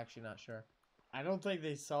 I'm actually not sure. I don't think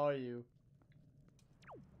they saw you.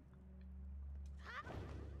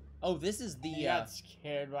 Oh, this is the, You got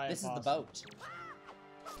scared by a this is the possum. boat.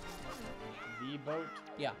 The boat?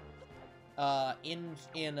 Yeah.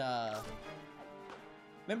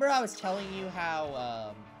 Remember I was telling you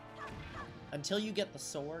how, until you get the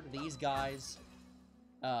sword, these guys,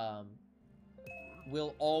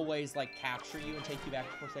 will always, like, capture you and take you back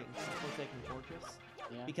to Forsaken Fortress?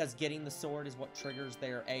 Yeah. Because getting the sword is what triggers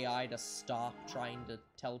their AI to stop trying to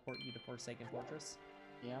teleport you to Forsaken Fortress.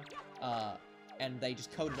 Yeah. And they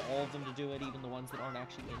just coded all of them to do it, even the ones that aren't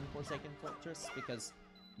actually in Forsaken Fortress, because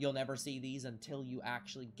you'll never see these until you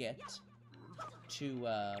actually get to,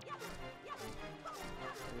 Well,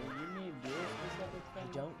 you need this specific thing?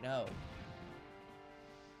 I don't know.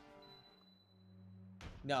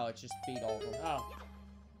 No, it's just beat all of them.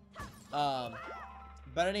 Oh.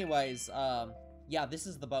 But anyways, yeah, this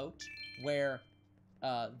is the boat where,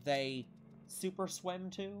 they super swim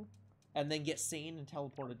to, and then get seen and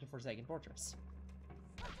teleported to Forsaken Fortress.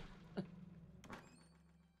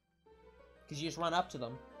 Because you just run up to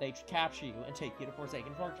them, they capture you, and take you to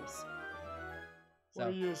Forsaken Fortress. Where So,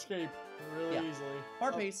 you escape really Yeah. easily.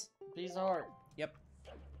 heart Oh, piece. piece of heart. Yep.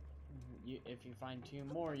 If you find 2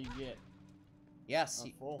 more, you get Yes.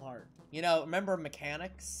 a full heart. You know, remember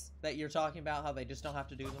mechanics that you're talking about, how they just don't have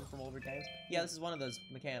to do them from older games? Yeah, this is one of those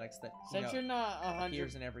mechanics that, you Since know, you're not 100,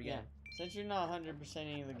 appears in every game. Since you're not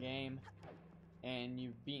 100%ing the game, and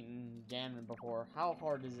you've beaten Ganon before, how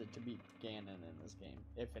hard is it to beat Ganon in this game,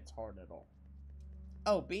 if it's hard at all?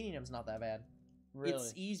 Oh, beating him's not that bad. Really?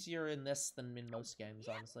 It's easier in this than in most games,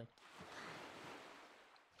 honestly.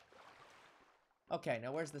 Okay,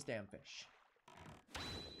 now where's this damn fish?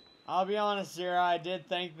 I'll be honest here, I did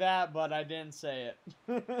think that, but I didn't say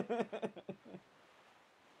it.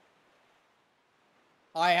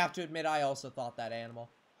 I have to admit, I also thought that animal.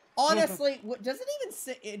 Honestly, does it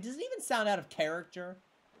even sound out of character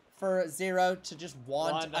for Zero to just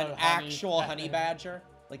want an actual honey badger?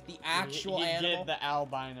 Like the actual animal? Get the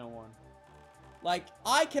albino one. Like,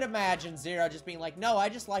 I could imagine Zero just being like, no, I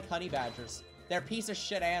just like honey badgers. They're piece of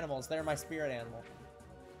shit animals. They're my spirit animal.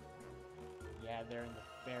 Yeah, they're in the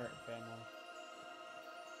ferret family.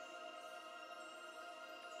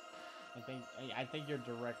 I think you're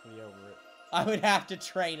directly over it. I would have to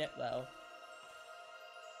train it, though.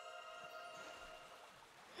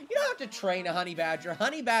 You don't have to train a honey badger.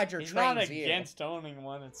 Honey badger He's trains not you. against owning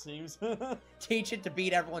one, it seems. Teach it to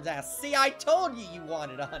beat everyone's ass. See, I told you you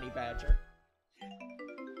wanted a honey badger.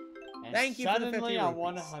 And thank you for the 50 suddenly I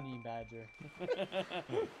want a rupees. honey badger.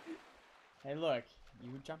 Hey, look.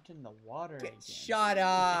 You jumped in the water again. Shut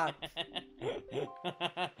up.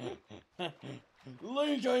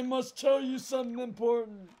 Link, I must tell you something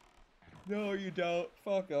important. No, you don't.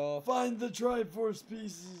 Fuck off. Find the Triforce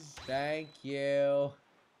pieces. Thank you.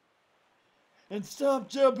 And stop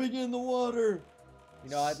jumping in the water. You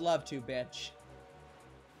know, I'd love to, bitch.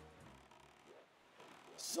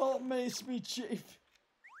 Salt makes me cheap.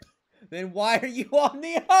 Then why are you on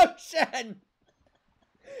the ocean?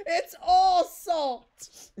 It's all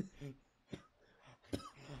salt.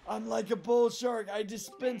 I'm like a bull shark. I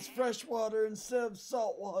dispense fresh water instead of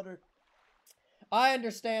salt water. I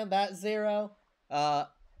understand that, Zero.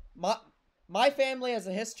 My family has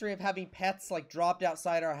a history of having pets like dropped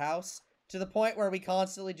outside our house to the point where we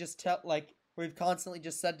constantly just we've constantly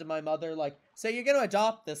just said to my mother like, "So you're gonna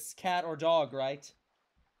adopt this cat or dog, right?"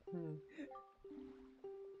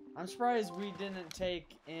 I'm surprised we didn't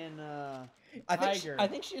take in Tiger. I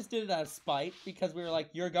think she just did it out of spite because we were like,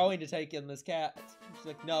 "You're going to take in this cat." She's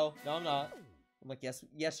like, "No, I'm not." I'm like,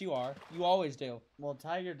 "Yes, you are. You always do." Well,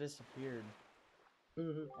 Tiger disappeared.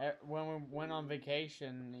 When we went on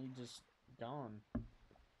vacation, he just gone.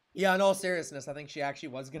 Yeah, in all seriousness, I think she actually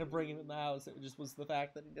was gonna bring him in the house. It just was the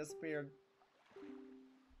fact that he disappeared.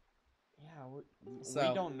 Yeah,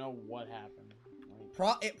 we don't know what happened.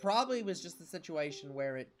 Like, it probably was just the situation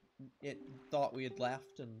where it thought we had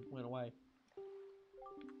left and went away.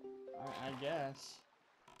 I guess.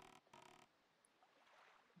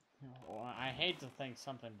 Well, I hate to think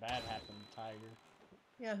something bad happened to Tiger.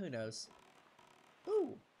 Yeah, who knows?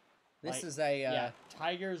 Ooh, this like, is a yeah.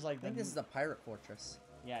 Tiger's like I think this is a pirate fortress.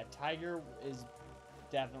 Yeah, Tiger is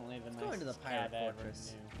definitely the nicest going to the pirate cat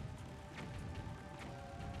fortress. I ever knew.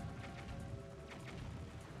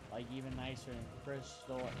 Like even nicer than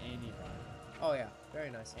Crystal or anybody. Oh yeah,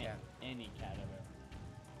 very nice cat. Any cat ever.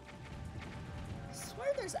 I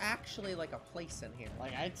swear there's actually like a place in here.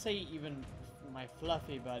 Like I'd say even my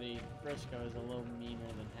fluffy buddy Briscoe is a little meaner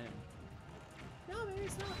than him. No, maybe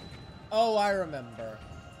it's not. Oh, I remember.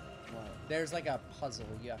 What? There's like a puzzle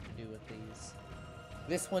you have to do with these.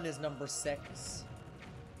 This one is number 6.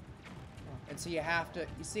 And so you have to,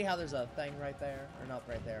 you see how there's a thing right there? Or not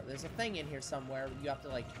right there. There's a thing in here somewhere. You have to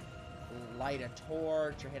like light a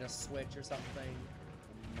torch or hit a switch or something.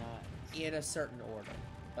 Nice. In a certain order.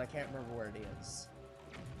 But I can't remember where it is.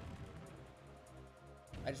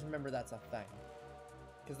 I just remember that's a thing.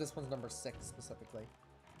 Because this one's number 6 specifically.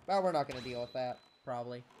 But we're not going to deal with that,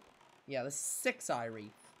 probably. Yeah, this is 6-eye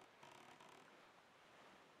reef.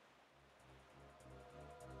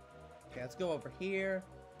 Okay, let's go over here.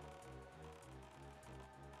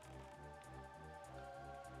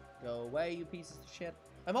 Go away, you pieces of shit.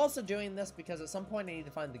 I'm also doing this because at some point I need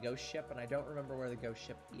to find the ghost ship, and I don't remember where the ghost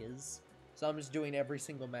ship is. So I'm just doing every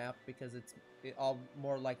single map because I'll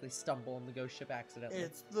more likely stumble on the ghost ship accidentally.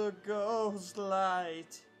 It's the ghost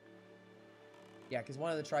light. Yeah, because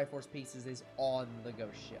one of the Triforce pieces is on the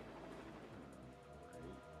ghost ship.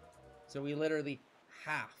 So we literally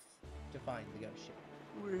have to find the ghost ship.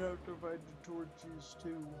 We have to find the torches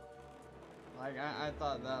too. Like I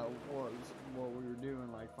thought that was what we were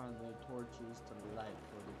doing, like finding the torches to light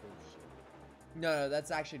for the ghost ship. No,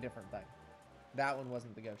 that's actually a different thing. That one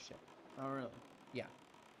wasn't the ghost ship. Oh really? Yeah.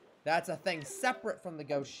 That's a thing separate from the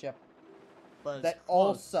ghost ship. But that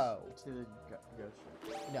also to the ghost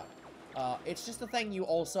ship. No. It's just a thing you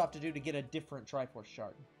also have to do to get a different Triforce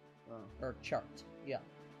shard. Oh. Or chart. Yeah.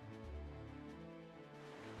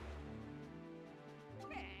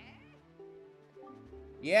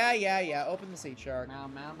 Yeah. Open the sea shark. Meow,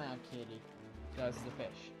 meow, meow, kitty. No, this is a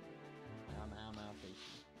fish. Meow, meow, meow,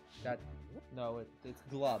 fish. No, it's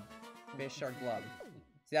glub. Fish shark glub.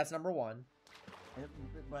 See, that's number 1.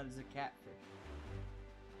 But it's a catfish.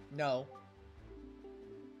 No.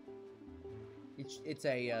 It's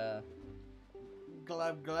a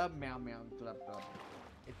Glub glub meow meow glub glub.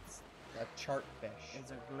 it's a chartfish.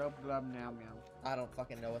 It's a glub glub meow meow. I don't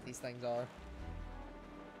fucking know what these things are.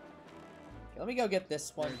 Okay, let me go get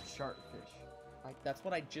this one. Chartfish. That's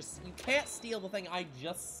what I just. You can't steal the thing I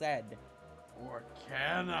just said. Or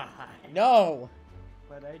can I? No.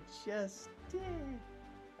 But I just did.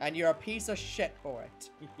 And you're a piece of shit for it.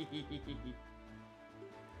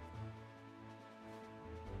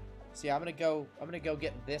 So yeah, I'm gonna go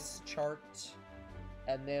get this chart,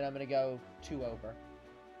 and then I'm gonna go 2 over.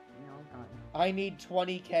 I need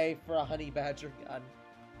 20k for a honey badger gun.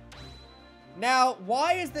 Now,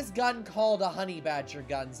 why is this gun called a honey badger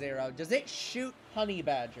gun, Zero? Does it shoot honey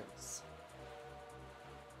badgers?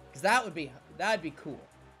 Because that'd be cool.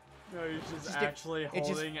 No, he's just actually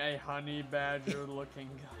holding a honey badger looking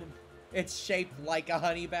gun. It's shaped like a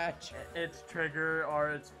honey badger. Its trigger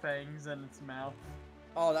are its fangs and its mouth.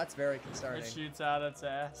 Oh, that's very concerning. It shoots out its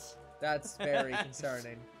ass. That's very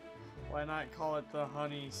concerning. Why not call it the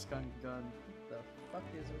honey skunk gun? The fuck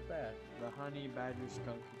is with that? The honey badger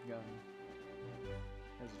skunk gun.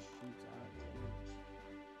 Because it shoots out its ass.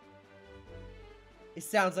 It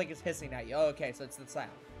sounds like it's hissing at you. Oh, okay, so it's the sound.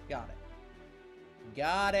 Got it.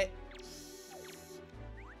 Got it.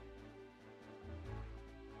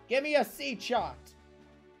 Give me a C chart.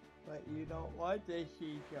 But you don't want the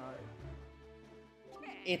C chart.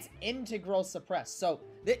 It's integral suppressed. So,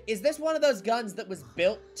 is this one of those guns that was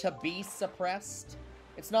built to be suppressed?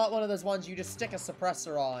 It's not one of those ones you just stick a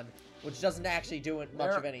suppressor on, which doesn't actually do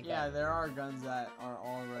much of anything. Yeah, there are guns that are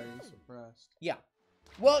already suppressed. Yeah.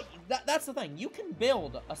 Well, that's the thing. You can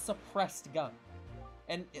build a suppressed gun.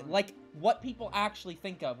 And, like, what people actually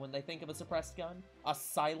think of when they think of a suppressed gun, a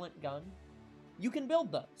silent gun, you can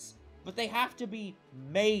build those. But they have to be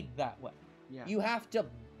made that way. Yeah. You have to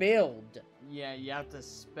build. Yeah, you have to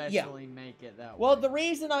specially make it that way. Well, the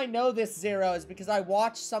reason I know this, Zero, is because I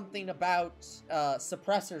watched something about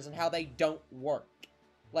suppressors and how they don't work.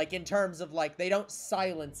 Like, in terms of, like, they don't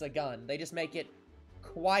silence a gun. They just make it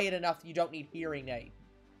quiet enough you don't need hearing aid.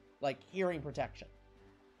 Like, hearing protection.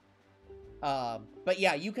 But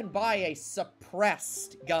yeah, you can buy a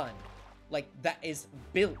suppressed gun. Like, that is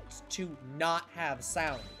built to not have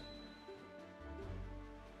sound.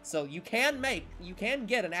 So you can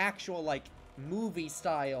get an actual, like,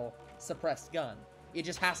 movie-style suppressed gun. It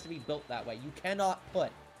just has to be built that way. You cannot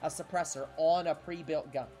put a suppressor on a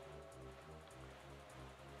pre-built gun.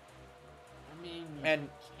 I mean, you can.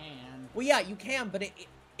 Well, yeah, you can, but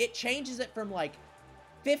it changes it from, like,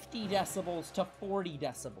 50 decibels to 40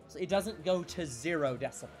 decibels. It doesn't go to 0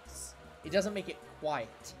 decibels. It doesn't make it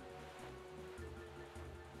quiet.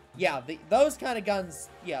 Yeah, those kind of guns,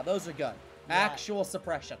 yeah, those are good. Yeah. Actual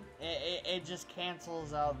suppression. It just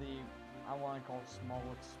cancels out the, I want to call it small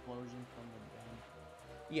explosion from the gun.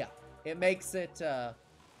 Yeah, it makes it,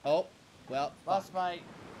 oh, well. Boss fight.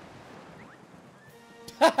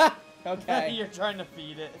 Okay. You're trying to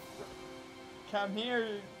feed it. Come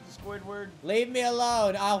here, Squidward. Leave me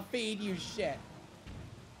alone. I'll feed you shit.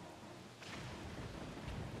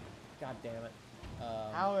 God damn it.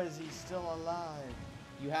 How is he still alive?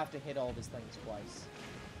 You have to hit all of his things twice.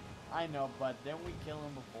 I know, but didn't we kill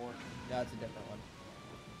him before? No, that's a different one.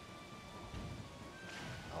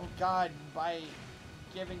 Oh god, by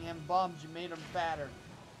giving him bombs, you made him fatter.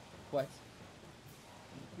 What?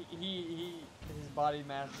 His body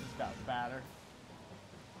mass just got fatter.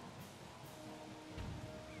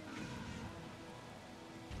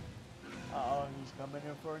 Uh-oh, he's coming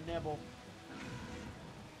in for a nibble.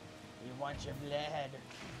 He wants your blood.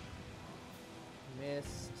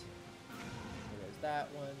 Missed. So there's that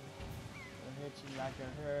one. It'll hit you like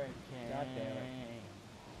a hurricane. God damn it.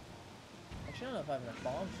 Actually, I don't know if I have enough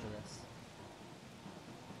bombs for this.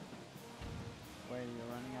 Wait,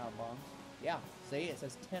 you're running out of bombs? Yeah, see? It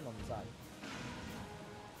says 10 on the side.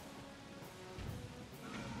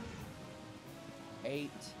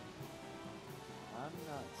 8. I'm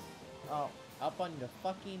nuts. Oh. Up on the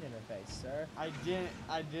fucking interface, sir. I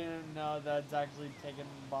didn't know that's actually taking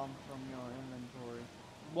bombs from your inventory.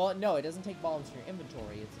 Well, no, it doesn't take bombs from your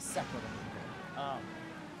inventory. It's a separate inventory. Oh.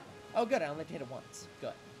 Oh, good. I only hit it once.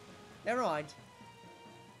 Good. Never mind.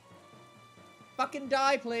 Fucking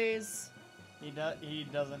die, please. He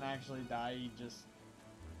doesn't actually die. He just.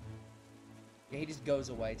 Yeah, he just goes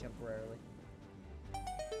away temporarily.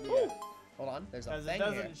 Yeah. Hold on. There's a thing here.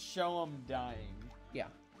 Because it doesn't show him dying. Yeah.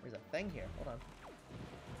 There's a thing here. Hold on.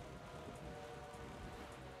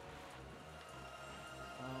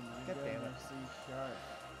 Oh my God damn it. Shark.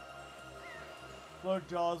 Look,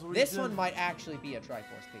 Jaws, this one might actually be a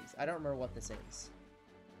Triforce piece. I don't remember what this is.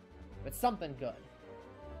 But something good.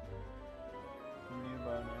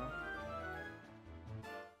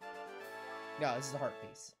 No, this is a heart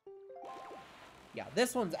piece. Yeah,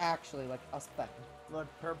 this one's actually like a thing. Look,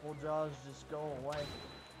 purple jaws just go away.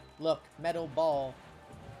 Look, metal ball.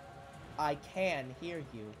 I can hear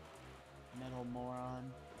you. Metal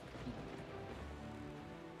moron.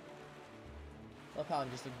 Look how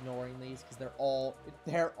I'm just ignoring these because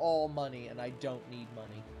they're all money and I don't need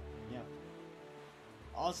money. Yeah.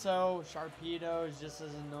 Also, Sharpedo is just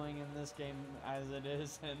as annoying in this game as it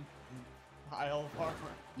is in Isle of Armor.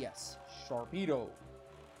 Yes, Sharpedo.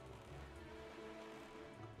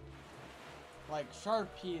 Like,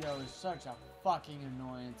 Sharpedo is such a fucking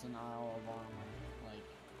annoyance in Isle of Armor. Like,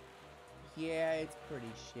 yeah, it's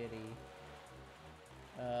pretty shitty.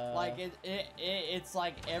 Like, it's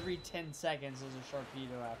like every 10 seconds there's a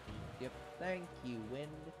Sharpedo after you. Yep. Thank you, Wind.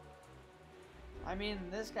 I mean,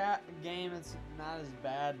 this game, it's not as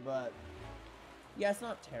bad, but... Yeah, it's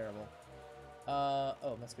not terrible. Oh,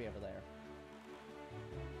 it must be over there.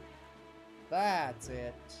 That's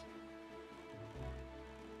it.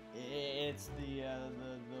 It's the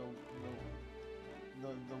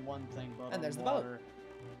one thing, but And there's the water. boat.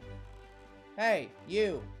 Hey,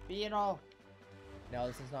 you! Beetle! No,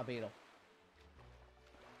 this is not Beetle.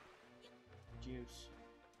 Juice.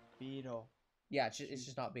 Beetle. Yeah, it's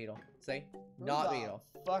just not Beetle. See? Who Not the Beetle.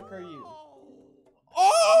 Fuck are you?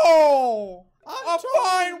 Oh! I'm A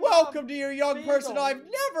fine welcome to your young Beetle. person I've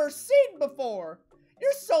never seen before!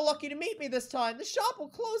 You're so lucky to meet me this time. The shop will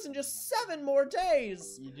close in just 7 more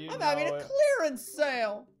days. You do I'm know having a it. clearance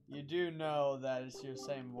sale. You do know that it's your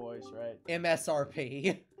same voice, right?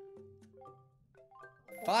 MSRP.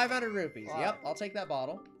 500 rupees. Wow. Yep, I'll take that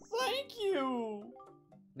bottle. Thank you!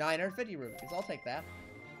 950 rupees. I'll take that.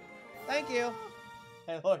 Thank you.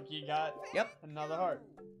 Hey, look, you got Yep. another heart.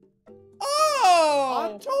 Oh!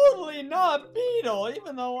 I'm totally not Beetle,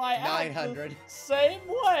 even though I act 900. the same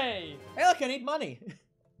way. Hey, look, I need money.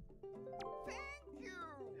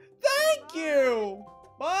 Thank you!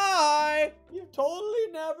 Bye! You've totally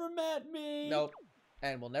never met me. Nope.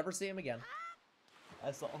 And we'll never see him again.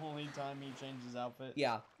 That's the only time he changes outfit.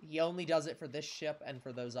 Yeah, he only does it for this ship and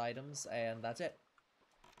for those items, and that's it.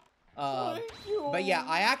 Thank you. But yeah,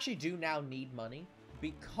 I actually do now need money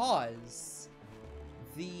because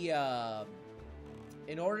the,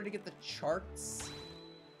 in order to get the charts,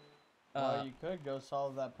 Well, you could go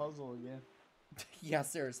solve that puzzle again. yeah,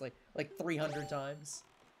 seriously, like 300 times.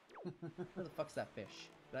 Where the fuck's that fish?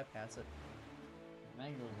 Did I pass it?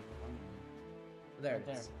 Mangoes in front of me. There Right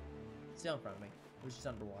it is. there. Still in front of me. It was just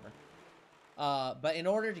underwater. But in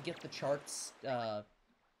order to get the charts,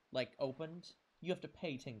 like, opened, you have to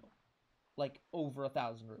pay Tingle. Like, over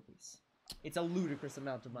 1,000 rupees. It's a ludicrous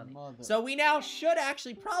amount of money. Mother. So we now should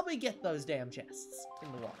actually probably get those damn chests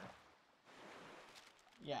in the water.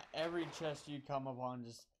 Yeah, every chest you come upon,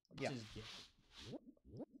 just Yeah. get it.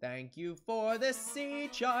 Thank you for the sea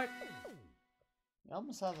chart. You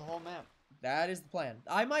almost have the whole map. That is the plan.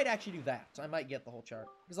 I might actually do that. I might get the whole chart.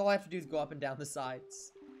 Because all I have to do is go up and down the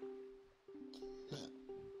sides.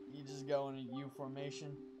 You just go in a U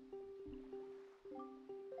formation.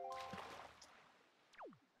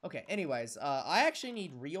 Okay, anyways, I actually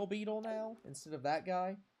need real Beetle now, instead of that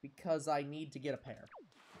guy, because I need to get a pair.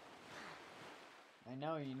 I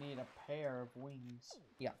know you need a pair of wings.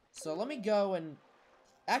 Yeah, so let me go and...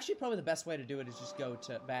 Actually, probably the best way to do it is just go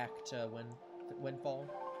back to Windfall,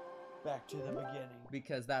 Back to the beginning.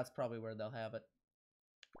 because that's probably where they'll have it.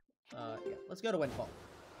 Yeah, let's go to Windfall.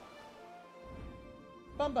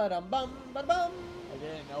 Bum ba dum bum ba bum. I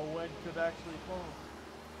didn't know wind could actually fall.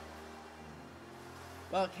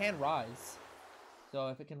 Well, it can rise. So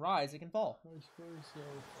if it can rise, it can fall. I suppose so.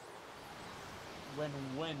 When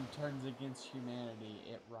wind turns against humanity,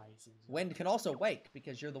 it rises. Wind can also wake,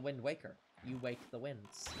 because you're the Wind Waker. You wake the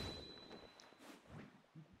winds.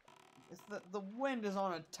 It's the wind is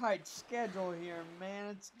on a tight schedule here, man.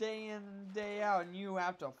 It's day in and day out, and you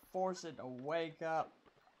have to force it to wake up.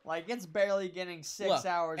 Like, it's barely getting 6 Look,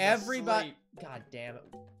 hours everybody... of sleep. God damn it.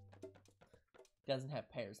 Doesn't have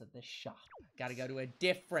pears at this shop. Gotta go to a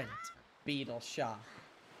different Beetle shop.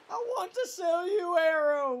 I want to sell you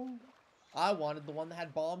Arrow. I wanted the one that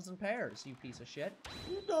had bombs and pears, you piece of shit.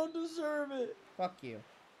 You don't deserve it. Fuck you.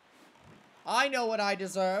 I know what I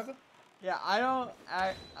deserve. Yeah, I don't.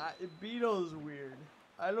 Beetle is weird.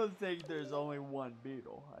 I don't think there's only one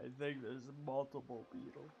Beetle. I think there's multiple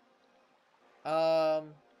Beetle.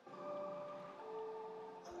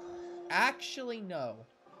 Actually, no.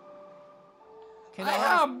 I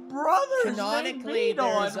have brothers canonically, named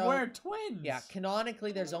Beetle, there's and we're twins. Yeah,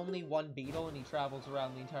 canonically, there's only one Beetle, and he travels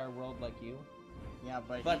around the entire world like you. Yeah,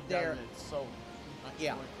 but But he there- does it so much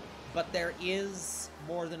Yeah. quicker. But there is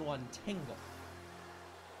more than one Tingle.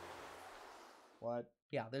 What?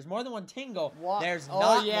 Yeah, there's more than one Tingle. What? There's Oh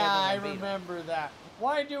not yeah, more I than one Beetle. remember that.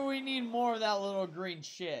 Why do we need more of that little green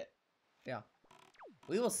shit? Yeah.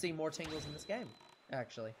 We will see more Tingles in this game,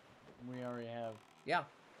 actually. We already have. Yeah,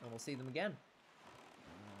 and we'll see them again.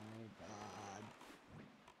 Oh my god.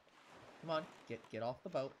 Come on, get off the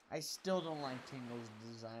boat. I still don't like Tingle's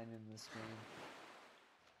design in this game.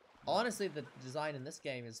 Honestly, the design in this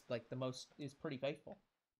game is like is pretty faithful.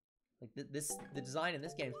 Like the design in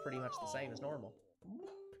this game is pretty much the same as normal.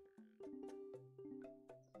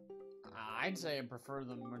 I'd say I prefer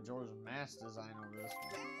the Majora's Mask design over this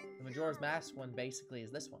one. The Majora's Mask one basically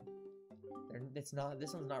is this one. This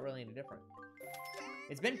one's not really any different.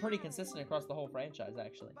 It's been pretty consistent across the whole franchise,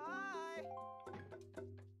 actually.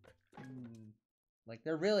 Like,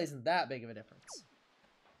 there really isn't that big of a difference.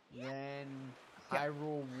 Then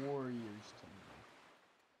Hyrule Warriors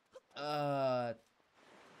Tingle.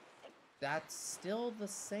 That's still the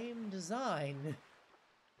same design.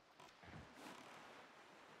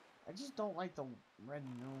 I just don't like the red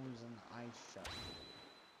nose and the eyes shut.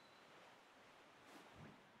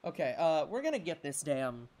 Okay, we're gonna get this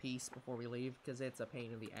damn piece before we leave, because it's a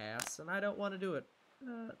pain in the ass, and I don't want to do it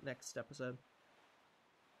next episode.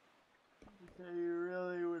 So you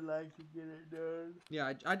really would like to get it done?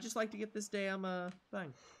 Yeah, I'd just like to get this damn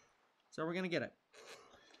thing. So we're gonna get it.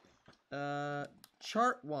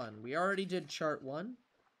 Chart 1. We already did Chart 1.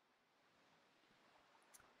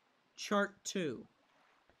 Chart 2.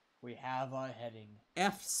 We have a heading.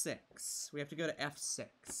 F6. We have to go to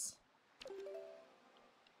F6.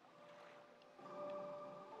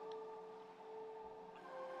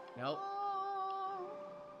 Nope.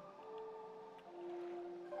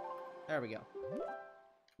 There we go.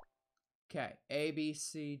 Okay. A, B,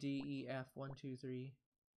 C, D, E, F. 1, 2, 3,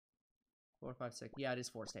 4, 5, 6. Yeah, it is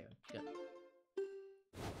Forest Haven. Good.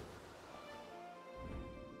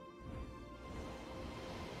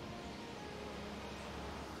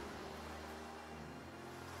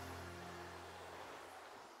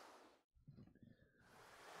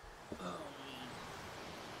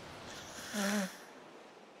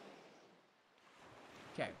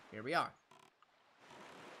 Okay, here we are.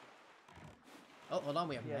 Oh, hold on,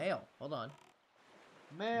 we have mail. Hold on.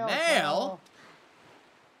 Mail! Mail?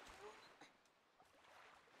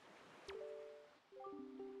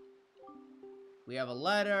 We have a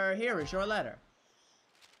letter. Here is your letter.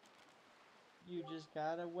 You just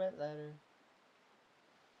got a wet letter.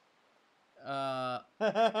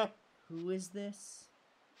 Who is this?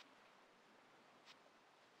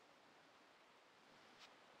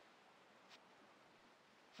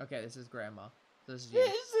 you. Okay, this is Grandma. This is you.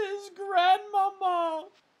 This is Grandmama!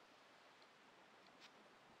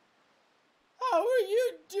 How are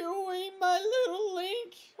you doing, my little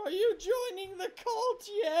Link? Are you joining the cult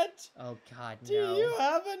yet? Oh God, no. Do you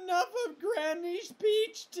have enough of Granny's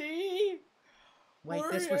peach tea? Wait,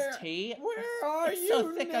 this was tea? Where are it's you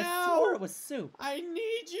so thick, now? I swore it was soup. I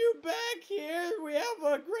need you back here. We have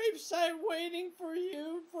a gravesite waiting for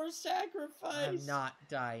you for sacrifice. I'm not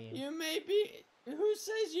dying. You may be... Who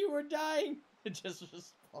says you were dying? It just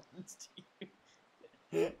responds to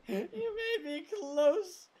you. You may be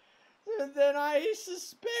close than I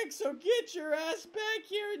suspect, so get your ass back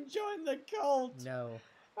here and join the cult. No.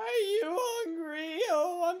 Are you hungry?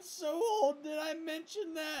 Oh, I'm so old. Did I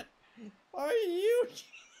mention that? Are you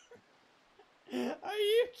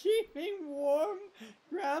keeping warm?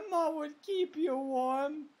 Grandma would keep you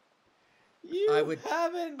warm. I would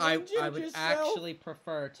yourself. actually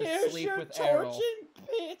prefer to Here's sleep your with torch Errol. and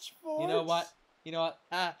pitchforks. You know what? You know what?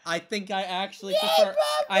 I think I actually Yay, prefer.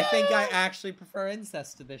 I brother! think I actually prefer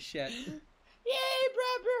incest to this shit. Yay,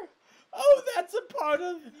 brother! Oh, that's a part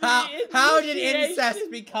of the How did initiation. incest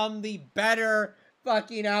become the better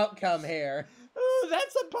fucking outcome here? Oh,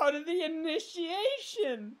 that's a part of the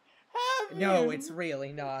initiation. Have No, you? it's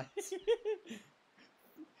really not.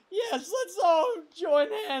 Yes, let's all join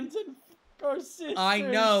hands and go sisters. I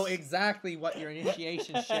know exactly what your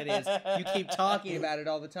initiation shit is. You keep talking about it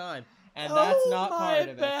all the time, and that's not part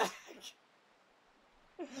of back.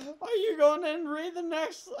 it. Are you going to read the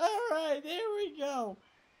next? All right, here we go.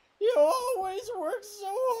 You always work so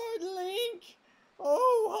hard, Link.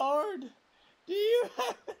 Oh, hard. Do you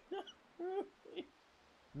have enough?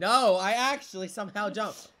 No, I actually somehow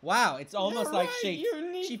don't. Wow, it's almost You're like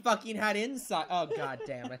right, she fucking had insight. Oh God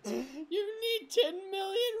damn it. You need 10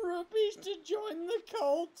 million rupees to join the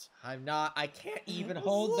cult. I can't even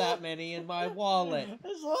hold that many in my wallet.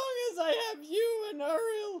 As long as I have you and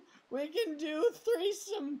Uriel, we can do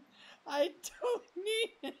threesome. I don't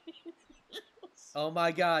need anything else. Oh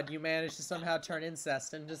my God, you managed to somehow turn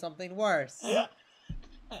incest into something worse.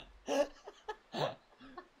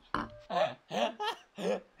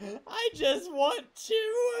 I just want 2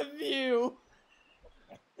 of you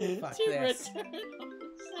Fuck to this. return on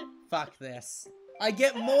the same. Fuck this. I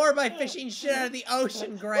get more by fishing shit out of the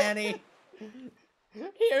ocean, Granny.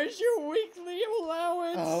 Here's your weekly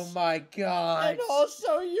allowance. Oh my god. And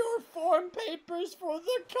also your form papers for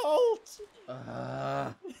the cult.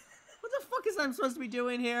 What the fuck is I'm supposed to be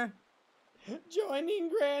doing here? Joining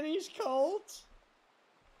Granny's cult.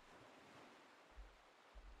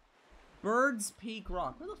 Bird's Peak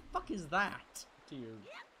Rock. Where the fuck is that? To your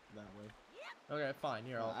that way. Okay, fine.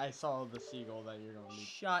 Here, I'll... I saw the seagull that you're gonna meet.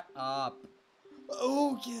 Shut up.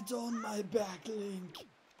 Oh, get on my back, Link.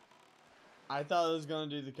 I thought it was gonna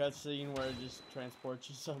do the cutscene where it just transports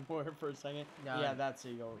you somewhere for a second. No. Yeah, that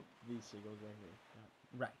seagull. These seagulls right here.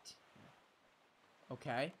 Yeah. Right.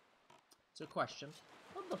 Okay. So, question.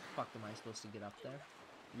 What the fuck am I supposed to get up there?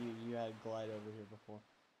 You had glide over here before.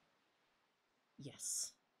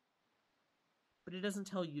 Yes. But it doesn't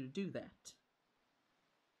tell you to do that.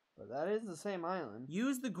 But that is the same island.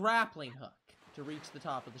 Use the grappling hook to reach the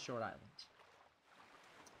top of the short island.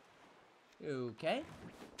 Okay.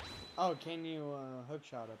 Oh, can you hook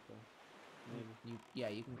shot up there? Maybe. Yeah,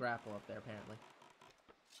 you can grapple up there apparently.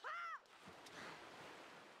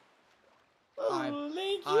 Oh,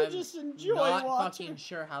 Link, you I'm just enjoy not water. fucking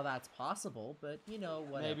sure how that's possible, but you know,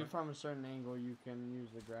 whatever. Maybe from a certain angle you can use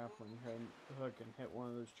the grappling hook and hit one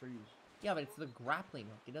of those trees. Yeah, but it's the grappling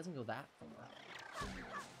hook. It doesn't go that far.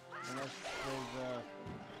 Unless there's a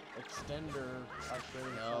extender up there.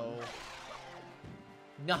 or No. something.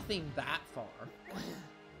 Nothing that far.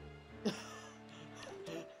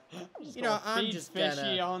 Just You know, gonna I'm feed just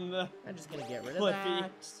fishy gonna- on the. I'm just gonna get rid of Cliffy.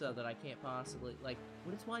 that so that I can't possibly, like,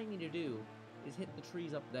 what it's wanting me to do is hit the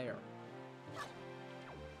trees up there.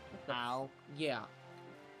 What the Ow. Yeah.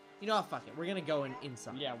 You know what, fuck it. We're gonna go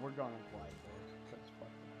inside. Yeah, we're gonna glide there. That's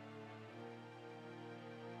fucking.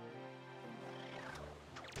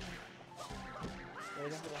 They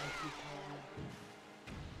don't like you calling.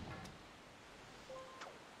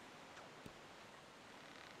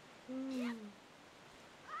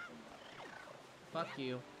 Fuck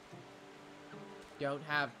you. Don't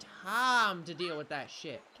have time to deal with that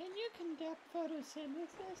shit. Can you conduct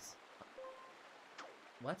photosynthesis?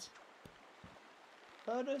 What?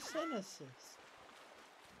 Photosynthesis.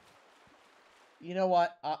 You know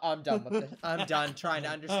what? I'm done with this. I'm done trying to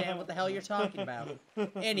understand what the hell you're talking about.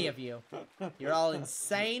 Any of you. You're all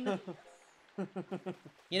insane.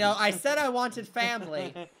 You know, I said I wanted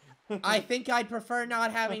family. I think I'd prefer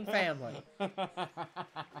not having family.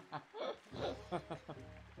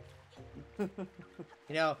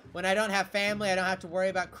 You know, when I don't have family, I don't have to worry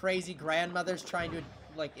about crazy grandmothers trying to,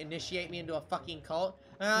 like, initiate me into a fucking cult.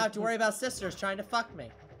 I don't have to worry about sisters trying to fuck me.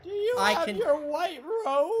 Do you have your white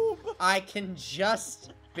robe? I can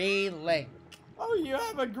just be Link. Oh, you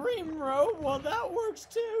have a green robe? Well, that works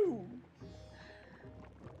too.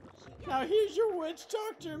 Now here's your witch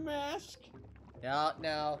doctor mask.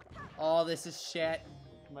 No. All this is shit.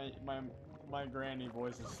 My granny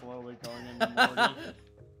voice is slowly going into Morty.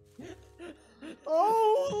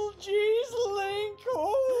 Oh, jeez, Link.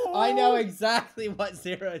 Oh. I know exactly what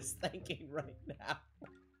Zero is thinking right now.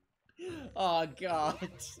 Oh, God.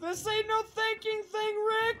 This ain't no thinking thing,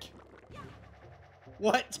 Rick.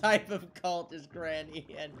 What type of cult is Granny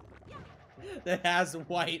in that has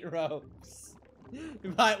white robes?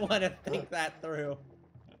 You might want to think that through.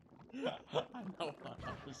 I know what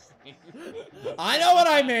I was saying. I know what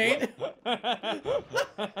I mean.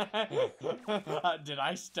 Did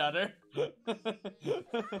I stutter?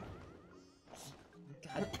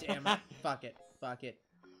 God damn it. Fuck it.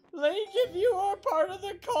 Link, if you are part of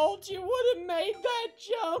the cult, you would have made that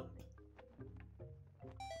jump.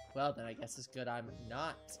 Well, then I guess it's good I'm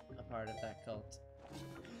not a part of that cult.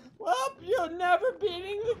 Well, you're never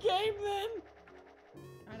beating the game then.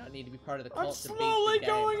 I don't need to be part of the cult I'm to beat slowly the game.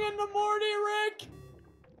 going into Morty, Rick.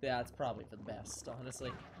 Yeah, it's probably for the best,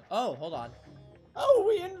 honestly. Oh, hold on. Oh,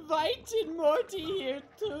 we invited Morty here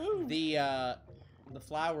too. The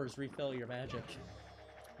flowers refill your magic.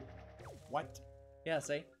 What? Yeah,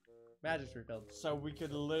 see? Magic's refilled. So we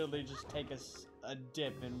could literally just take a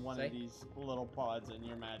dip in one of these little pods and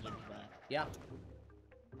your magic's back. Yeah.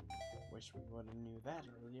 Wish we would have knew that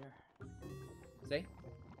earlier. See?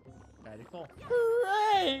 Magic full.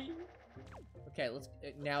 Hooray! Okay, let's...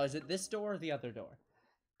 Now, is it this door or the other door?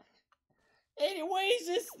 Anyways,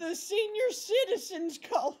 it's the senior citizens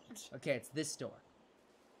cult. Okay, it's this door.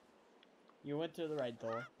 You went to the right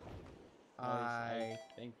door. I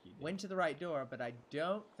think you did. went to the right door, but I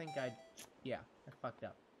don't think I... Yeah, I fucked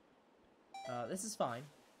up. This is fine.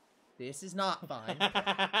 This is not fine.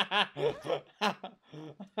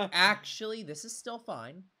 Actually, this is still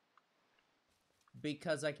fine.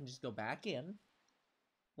 Because I can just go back in.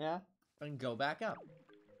 Yeah? And go back up.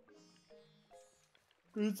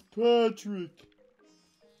 It's Patrick.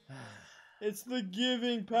 It's the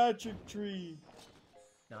Giving Patrick tree.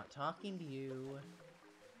 Not talking to you.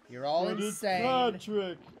 You're all But insane. It's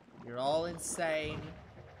Patrick. You're all insane.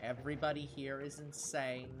 Everybody here is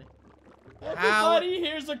insane. Everybody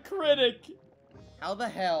here's a critic. How the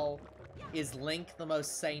hell is Link the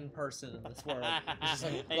most sane person in this world? He's just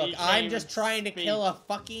like, And look, he can't I'm even just trying to speak. kill a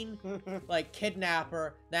fucking, like,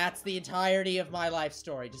 kidnapper. That's the entirety of my life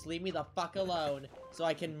story. Just leave me the fuck alone so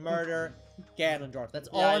I can murder Ganondorf. That's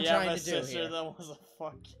all I'm trying to do here. That was a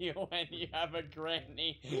fuck you when you have a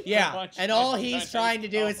granny. Yeah, and all he's trying to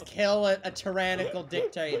do is kill a tyrannical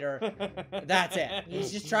dictator. That's it.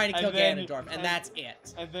 He's just trying to kill Ganondorf, and that's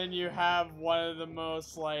it. And then you have one of the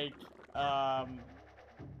most, like,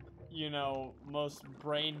 you know, most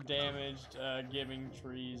brain-damaged giving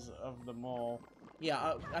trees of them all.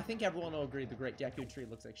 Yeah, I think everyone will agree the Great Deku Tree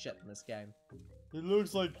looks like shit in this game. It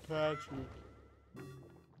looks like Patrick.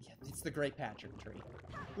 Yeah, it's the Great Patrick Tree.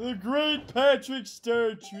 The Great Patrick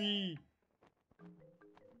Star Tree!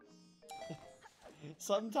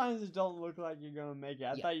 Sometimes it don't look like you're gonna make it.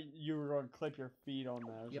 I thought you were gonna clip your feet on that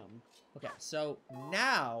or something. Okay, so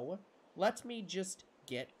now, let me just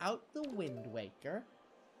get out the Wind Waker.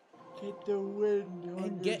 Get the wind on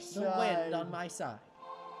And your get side. the wind on my side.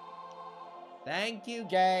 Thank you,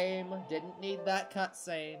 game. Didn't need that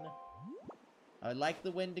cutscene. I'd like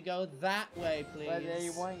the wind to go that way, please. But they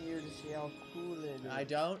want you to see how cool it is. I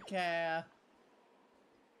don't care.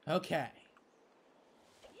 Okay.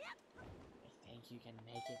 I think you can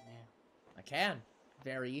make it now. I can.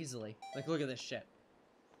 Very easily. Like, look at this shit.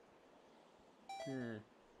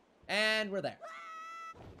 And we're there.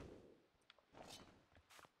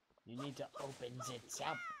 You need to open it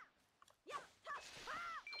up.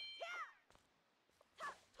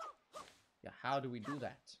 Yeah, how do we do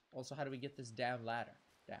that? Also, how do we get this down ladder?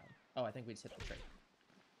 Down. Oh, I think we just hit the tree.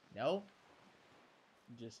 No?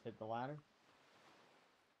 Just hit the ladder?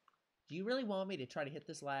 Do you really want me to try to hit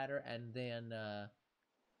this ladder and then,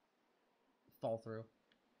 fall through?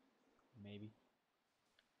 Maybe.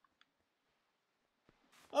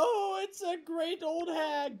 Oh, it's a great old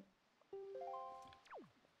hag!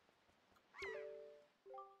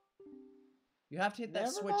 You have to hit that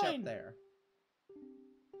Never switch mind. up there.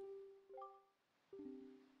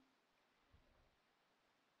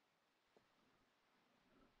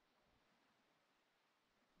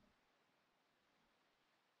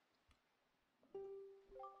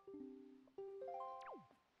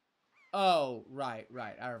 Oh, right,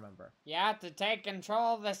 I remember. You have to take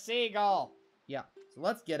control of the seagull. Yeah, so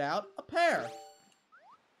let's get out a pair.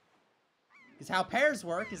 Because how pairs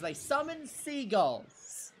work is they summon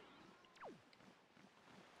seagulls.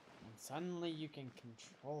 And suddenly you can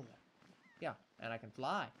control them. Yeah, and I can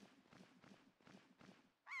fly.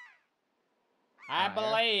 I Fire.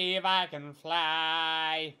 believe I can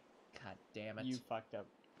fly. God damn it. You fucked up.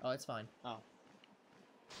 Oh, it's fine. Oh.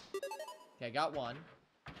 Okay, got one.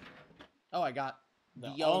 Oh, I got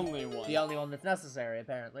The only one. The only one that's necessary,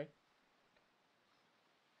 apparently.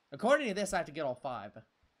 According to this, I have to get all 5.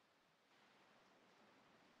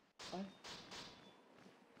 What?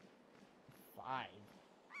 5?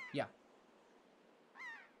 Yeah.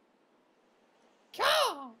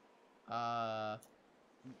 Caw!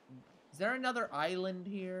 Is there another island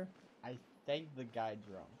here? I think the guide's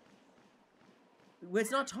wrong.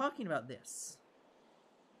 It's not talking about this.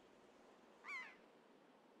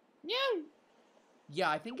 No! Yeah,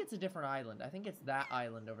 I think it's a different island. I think it's that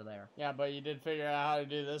island over there. Yeah, but you did figure out how to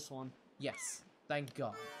do this one. Yes. Thank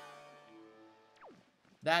God.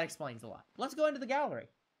 That explains a lot. Let's go into the gallery.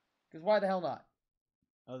 Because why the hell not?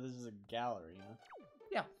 Oh, this is a gallery, huh?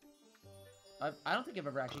 Yeah. I don't think I've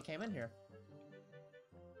ever actually came in here.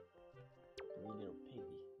 You little piggy.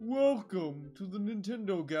 Welcome to the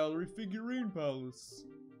Nintendo Gallery Figurine Palace.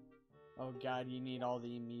 Oh god, you need all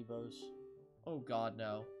the amiibos. Oh God,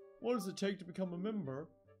 no. What does it take to become a member?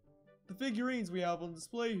 The figurines we have on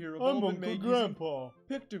display here have I'm all Uncle been made Grandpa. using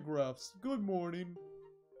pictographs. Good morning.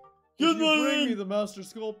 Good If you bring morning! me the master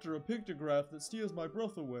sculptor a pictograph that steals my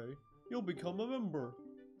breath away, you'll become a member.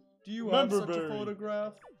 Do you have such a Memberberry.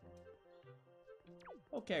 photograph?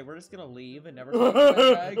 Okay, we're just gonna leave and never come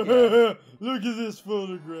back again. Look at this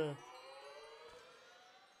photograph.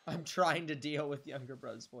 I'm trying to deal with younger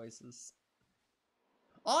bros' voices.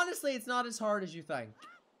 Honestly, it's not as hard as you think.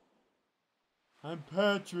 I'm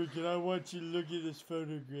Patrick and I want you to look at this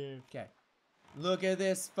photograph. Okay. Look at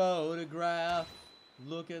this photograph.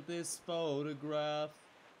 Look at this photograph.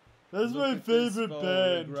 That's Look my at this favorite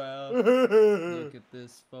photograph. band. Look at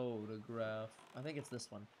this photograph. I think it's this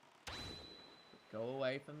one. Go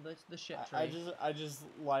away from the shit tree. I just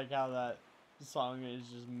like how that song is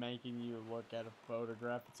just making you look at a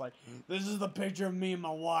photograph. It's like, this is the picture of me and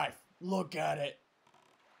my wife. Look at it.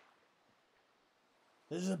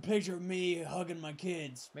 This is a picture of me hugging my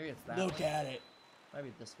kids. Maybe it's that Look one. at it.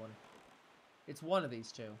 Maybe this one. It's one of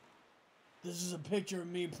these two. This is a picture of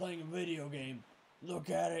me playing a video game. Look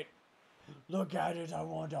at it. Look at it. I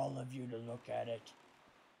want all of you to look at it.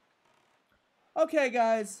 Okay,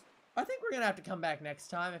 guys. I think we're gonna have to come back next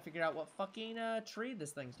time and figure out what fucking tree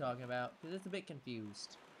this thing's talking about, because it's a bit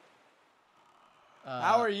confused.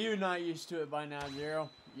 How are you not used to it by now, Zero?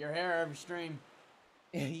 Your hair every stream.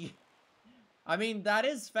 I mean, that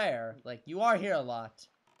is fair. Like, you are here a lot.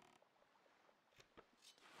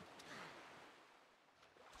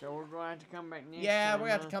 So we're going to have to come back next Yeah, time, we're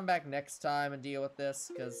gonna have to come back next time and deal with this,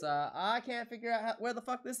 because I can't figure out where the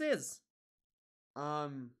fuck this is.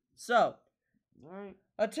 So, Alright.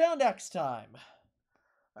 until next time.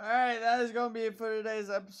 Alright, that is going to be it for today's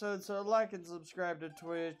episode. So like and subscribe to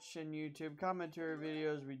Twitch and YouTube. Comment to our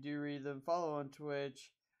videos. We do read them. Follow on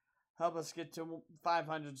Twitch. Help us get to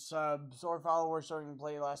 500 subs or followers so we can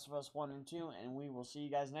play Last of Us 1 and 2. And we will see you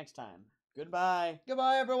guys next time. Goodbye.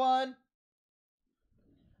 Goodbye, everyone.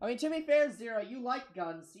 I mean, to be fair, Zero, you like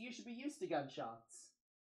guns, so you should be used to gunshots.